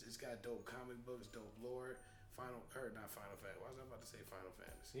movies. It's got dope comic books, dope lore. Not Final Fantasy. Why was I about to say Final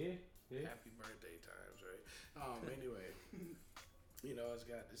Fantasy? yeah. Happy birthday times, right? Anyway,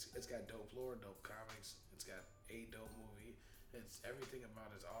 it's got dope lore, dope comics. It's got a dope movie. It's everything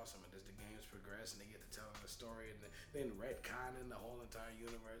about it's awesome, and as the games progress and they get to tell the story, and then retconning the whole entire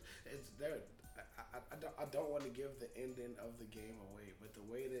universe. It's there. I don't want to give the ending of the game away, but the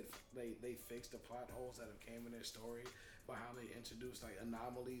way that they fixed the plot holes that have came in their story, by how they introduced like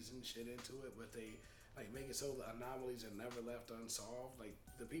anomalies and shit into it, but they like make it so the anomalies are never left unsolved. Like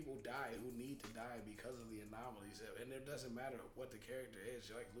the people die who need to die because of the anomalies, and it doesn't matter what the character is.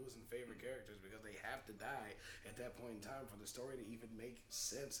 You're like losing favorite characters because they have to die at that point in time for the story to even make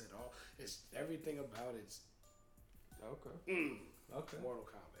sense at all. It's everything about it's Okay. Okay. Mortal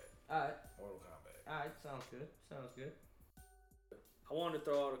Kombat. All right. Mortal Kombat. All right. Sounds good. Sounds good. I wanted to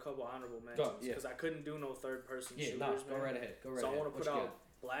throw out a couple honorable mentions yeah. because I couldn't do no third-person Yeah. shooters. No. man. Go right ahead. Go right So ahead. I want to What put you out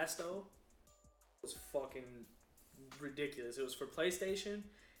Blasto. It was fucking ridiculous. It was for PlayStation,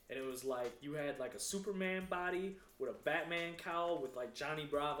 and it was like you had like a Superman body with a Batman cowl with like Johnny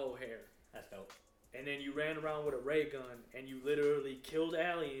Bravo hair, That's dope. and then you ran around with a ray gun and you literally killed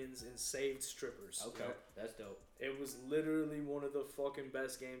aliens and saved strippers. Okay. That's dope. It was literally one of the fucking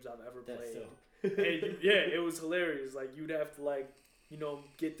best games I've ever That's played. dope. And yeah, it was hilarious. Like you'd have to like,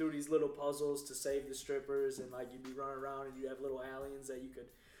 get through these little puzzles to save the strippers, and like you'd be running around and you have little aliens that you could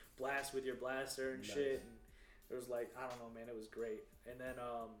blast with your blaster and Nice. shit. And it was like, I don't know, man, it was great. And then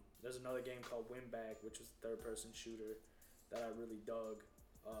there's another game called Winback, which was a third-person shooter that I really dug.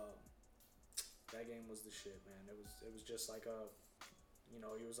 That game was the shit, man. It was just like a,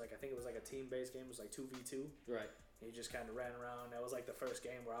 it was like I think it was like a team-based game. It was like 2v2. Right. And you just kind of ran around. That was like the first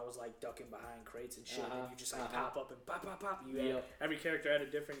game where I was like ducking behind crates and shit. Uh-huh, And you just like uh-huh. pop up and pop, pop, pop. You had, Yep. every character had a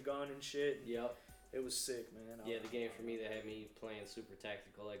different gun and shit. Yep. It was sick, man. Yeah, the game for me that had me playing super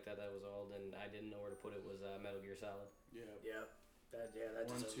tactical like that was old, and I didn't know where to put it was Metal Gear Solid. Yeah. Yeah. That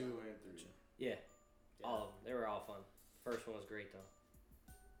 1, deserves 2, honorable and 3. mention. Yeah. Yeah. All of them. They were all fun. First one was great though.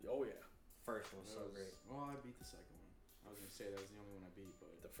 Oh yeah. First one was so great. Well, I beat the second one. I was gonna say that was the only one I beat, but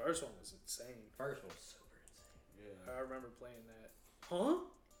The first one was insane. First one was super insane. yeah. I remember playing that. Huh?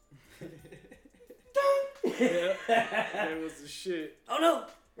 Yeah. It was the shit. Oh no!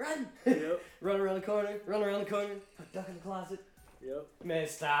 Run! Yep. Run around the corner. Run around the corner. Duck in the closet. Yep. Man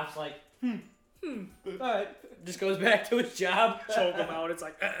stops like, All right. Just goes back to his job. Choke him out. It's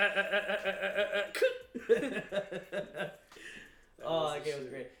like. Oh, that game was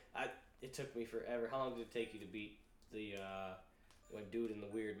great. It took me forever. How long did it take you to beat the when dude in the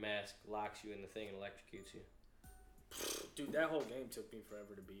weird mask locks you in the thing and electrocutes you? Dude, that whole game took me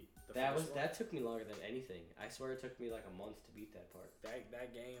forever to beat. That took me longer than anything. I swear it took me like a month to beat that part.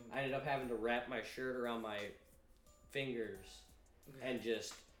 That game. I ended up having to wrap my shirt around my fingers and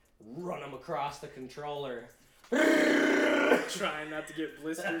just run them across the controller. Trying not to get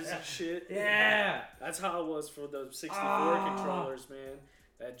blisters and shit. Yeah. That's how it was for the 64 controllers, man.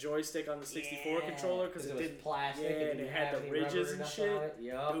 That joystick on the 64 controller, because it was didn't plastic. Yeah, and didn't it had have the any ridges rubber and or shit. nothing on it.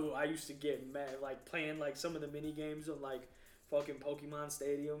 Yup. Dude, I used to get mad, like playing like some of the mini games on like fucking Pokemon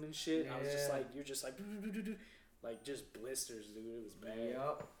Stadium and shit. I was just Yeah. like, you're just like just blisters, dude. It was bad.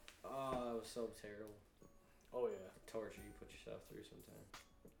 Yup. Oh, that was so terrible. Oh yeah. The torture you put yourself through sometimes.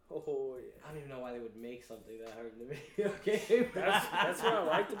 Oh yeah. I don't even know why they would make something that hard in the video game. That's what I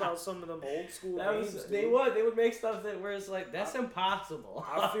liked about some of them old school games. They dude. would make stuff that where it's like that's impossible.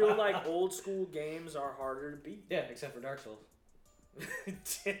 I feel like old school games are harder to beat. Yeah, except for Dark Souls.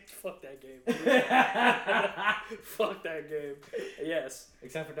 Fuck that game. Fuck that game. Yes.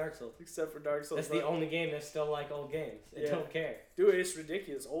 Except for Dark Souls. Except for Dark Souls. That's the only game that's still like old games. They Yeah. don't care. Dude, it's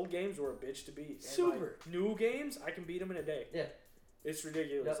ridiculous. Old games were a bitch to beat. And Super. like, new games, I can beat them in a day. Yeah. It's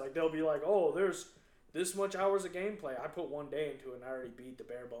ridiculous. Yep. Like, they'll be like, oh, there's this much hours of gameplay. I put one day into it and I already beat the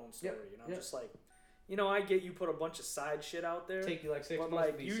bare bones story. Yep. And I'm Yep. just like, you know, I get you put a bunch of side shit out there. Take you like 6 But, months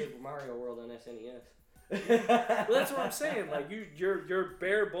like, to beat you- Super Mario World on SNES. Well, that's what I'm saying. Like, your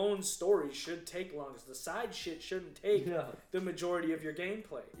bare bones story should take long. The side shit shouldn't take Yeah. the majority of your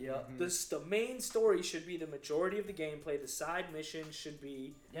gameplay. Yep. The main story should be the majority of the gameplay. The side missions should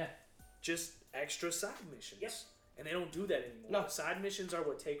be Yeah. just extra side missions. Yep. And they don't do that anymore. No. Side missions are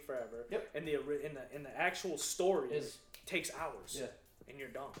what take forever. Yep. And in the actual story Is takes hours. yeah. And you're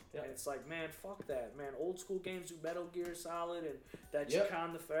done. Yep. And it's like, man, fuck that, man. Old school games do Metal Gear Solid and that Yep.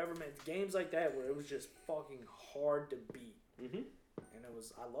 Chicon the Forever, man. Games like that where it was just fucking hard to beat. Mhm. And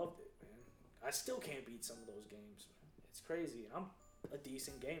I loved it, man. I still can't beat some of those games. It's crazy. And I'm a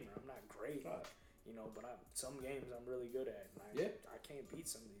decent gamer. I'm not great. Right. You know, but some games I'm really good at. And Yeah. I can't beat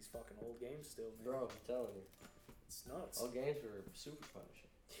some of these fucking old games still, man. Bro, I'm telling you. It's nuts. Old games were super punishing.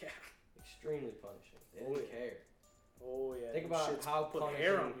 Yeah. Extremely punishing. They Oh, didn't yeah. care. Oh, yeah. Think them about shits how put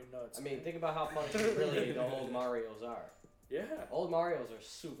hair on punishing- your nuts. I mean, man. think about how punishing really the old Marios are. Yeah. Old Marios are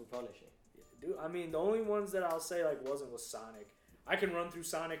super punishing. Dude, I mean, the only ones that I'll say like wasn't was Sonic. I can run through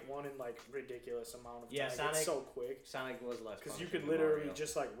Sonic 1 in like ridiculous amount of Yeah, time. Sonic- It's so quick. Sonic was less Because you punishing could than literally Mario.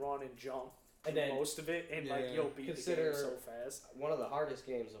 just like run and jump And through then most of it and like Yeah. you'll beat the Consider- game so fast. one of the hardest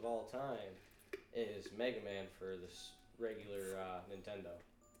games of all time is Mega Man for this regular Nintendo.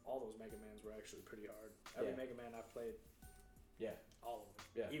 All those Mega Mans were actually pretty hard. Every Yeah. Mega Man I've played. Yeah. All of them.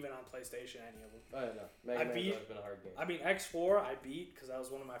 Yeah. Even on PlayStation, any of them. Oh no, Mega I Man's beat- always been a hard game. I mean, X4 I beat because that was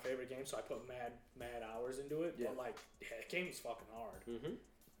one of my favorite games, so I put mad hours into it. Yeah. But like, that game was fucking hard. Mm-hmm.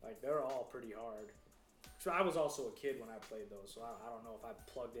 Like, they're all pretty hard. So I was also a kid when I played those, so I don't know if I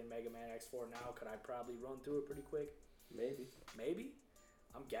plugged in Mega Man X4 now, could I probably run through it pretty quick? Maybe. Maybe.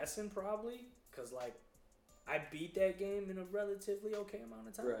 I'm guessing probably, because like, I beat that game in a relatively okay amount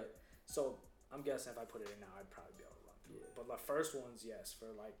of time. Right. So I'm guessing if I put it in now, I'd probably be able to run through it. But my first ones, yes, for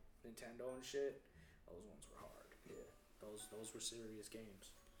like Nintendo and shit, those ones were hard. Yeah. Those were serious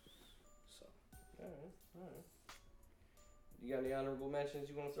games. So Alright. You got any honorable mentions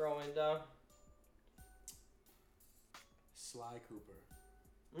you want to throw in, Dom? Sly Cooper.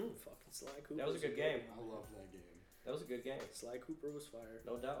 fucking Sly Cooper. That was a good game. I love that game. That was a good game. Sly Cooper was fire.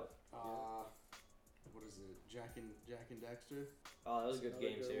 No doubt. What is it? Jack and Dexter. Oh, that was a good Another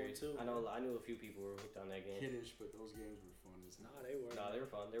game good one, series. too, I knew a few people were hooked on that game. Kiddish, but those games were fun as hell. Nah, they were. No, they were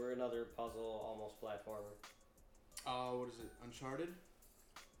fun. They were another puzzle, almost platformer. What is it? Uncharted.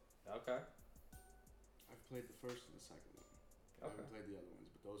 Okay. I've played the first and the second one. I Okay. haven't played the other ones,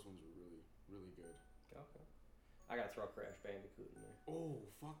 but those ones were really, really good. Okay. I gotta throw Crash Bandicoot in there. Oh,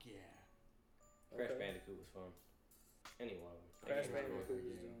 fuck yeah. Crash Okay. Bandicoot was fun. Any one of them. Crash That game was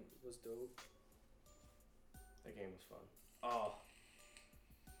Bandicoot game. was dope. That game was fun. Oh.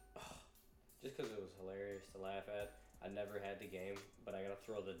 Just because it was hilarious to laugh at. I never had the game, but I gotta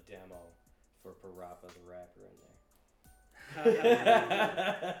throw the demo for Parappa the Rapper in there.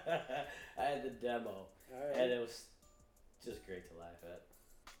 I had the demo, Alright. and it was just great to laugh at.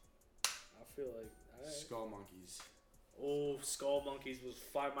 I feel like. Alright. Skull Monkeys. Oh, Skull Monkeys was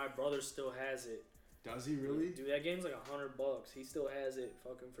fire. My brother still has it. Does he really? Dude, that game's like $100. He still has it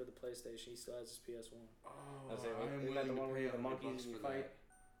fucking for the PlayStation. He still has his PS1. Oh, I was saying, I am isn't that the willing to one where pay you have the $100 monkeys and you for fight?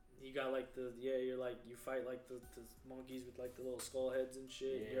 that. You got like you fight like the monkeys with like the little skull heads and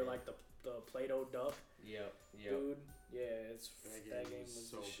shit. Yeah. You're like the Play-Doh duck. Yep. Dude, yeah, that game was was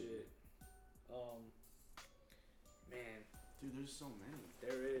so the good. shit. Man, Dude, there's so many.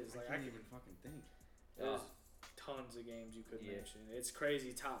 there is I like can't even fucking think. there's tons of games you could Yeah. mention. It's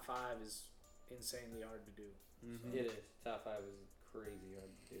crazy. Top 5 is insanely hard to do. Mm-hmm. It is. Top 5 is crazy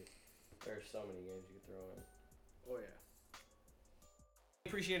hard to do. There's so many games you could throw in. Oh yeah.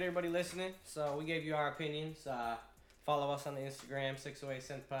 Appreciate everybody listening. So we gave you our opinions. Follow us on the Instagram, 608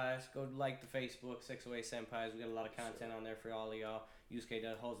 Senpais. Go like the Facebook, 608 Senpais. We got a lot of content on there for all of y'all.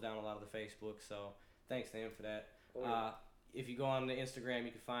 Yusuke holds down a lot of the Facebook, so thanks to him for that. Oh, yeah. If you go on the Instagram,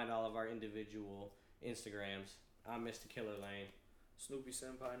 you can find all of our individual Instagrams. I'm Mr. Killer Lane. Snoopy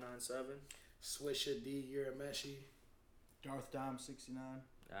Senpai 97. Swisher D Urameshi. Darth Dom 69.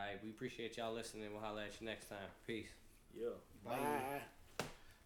 All right, we appreciate y'all listening. We'll holler at you next time. Peace. Yeah. Bye.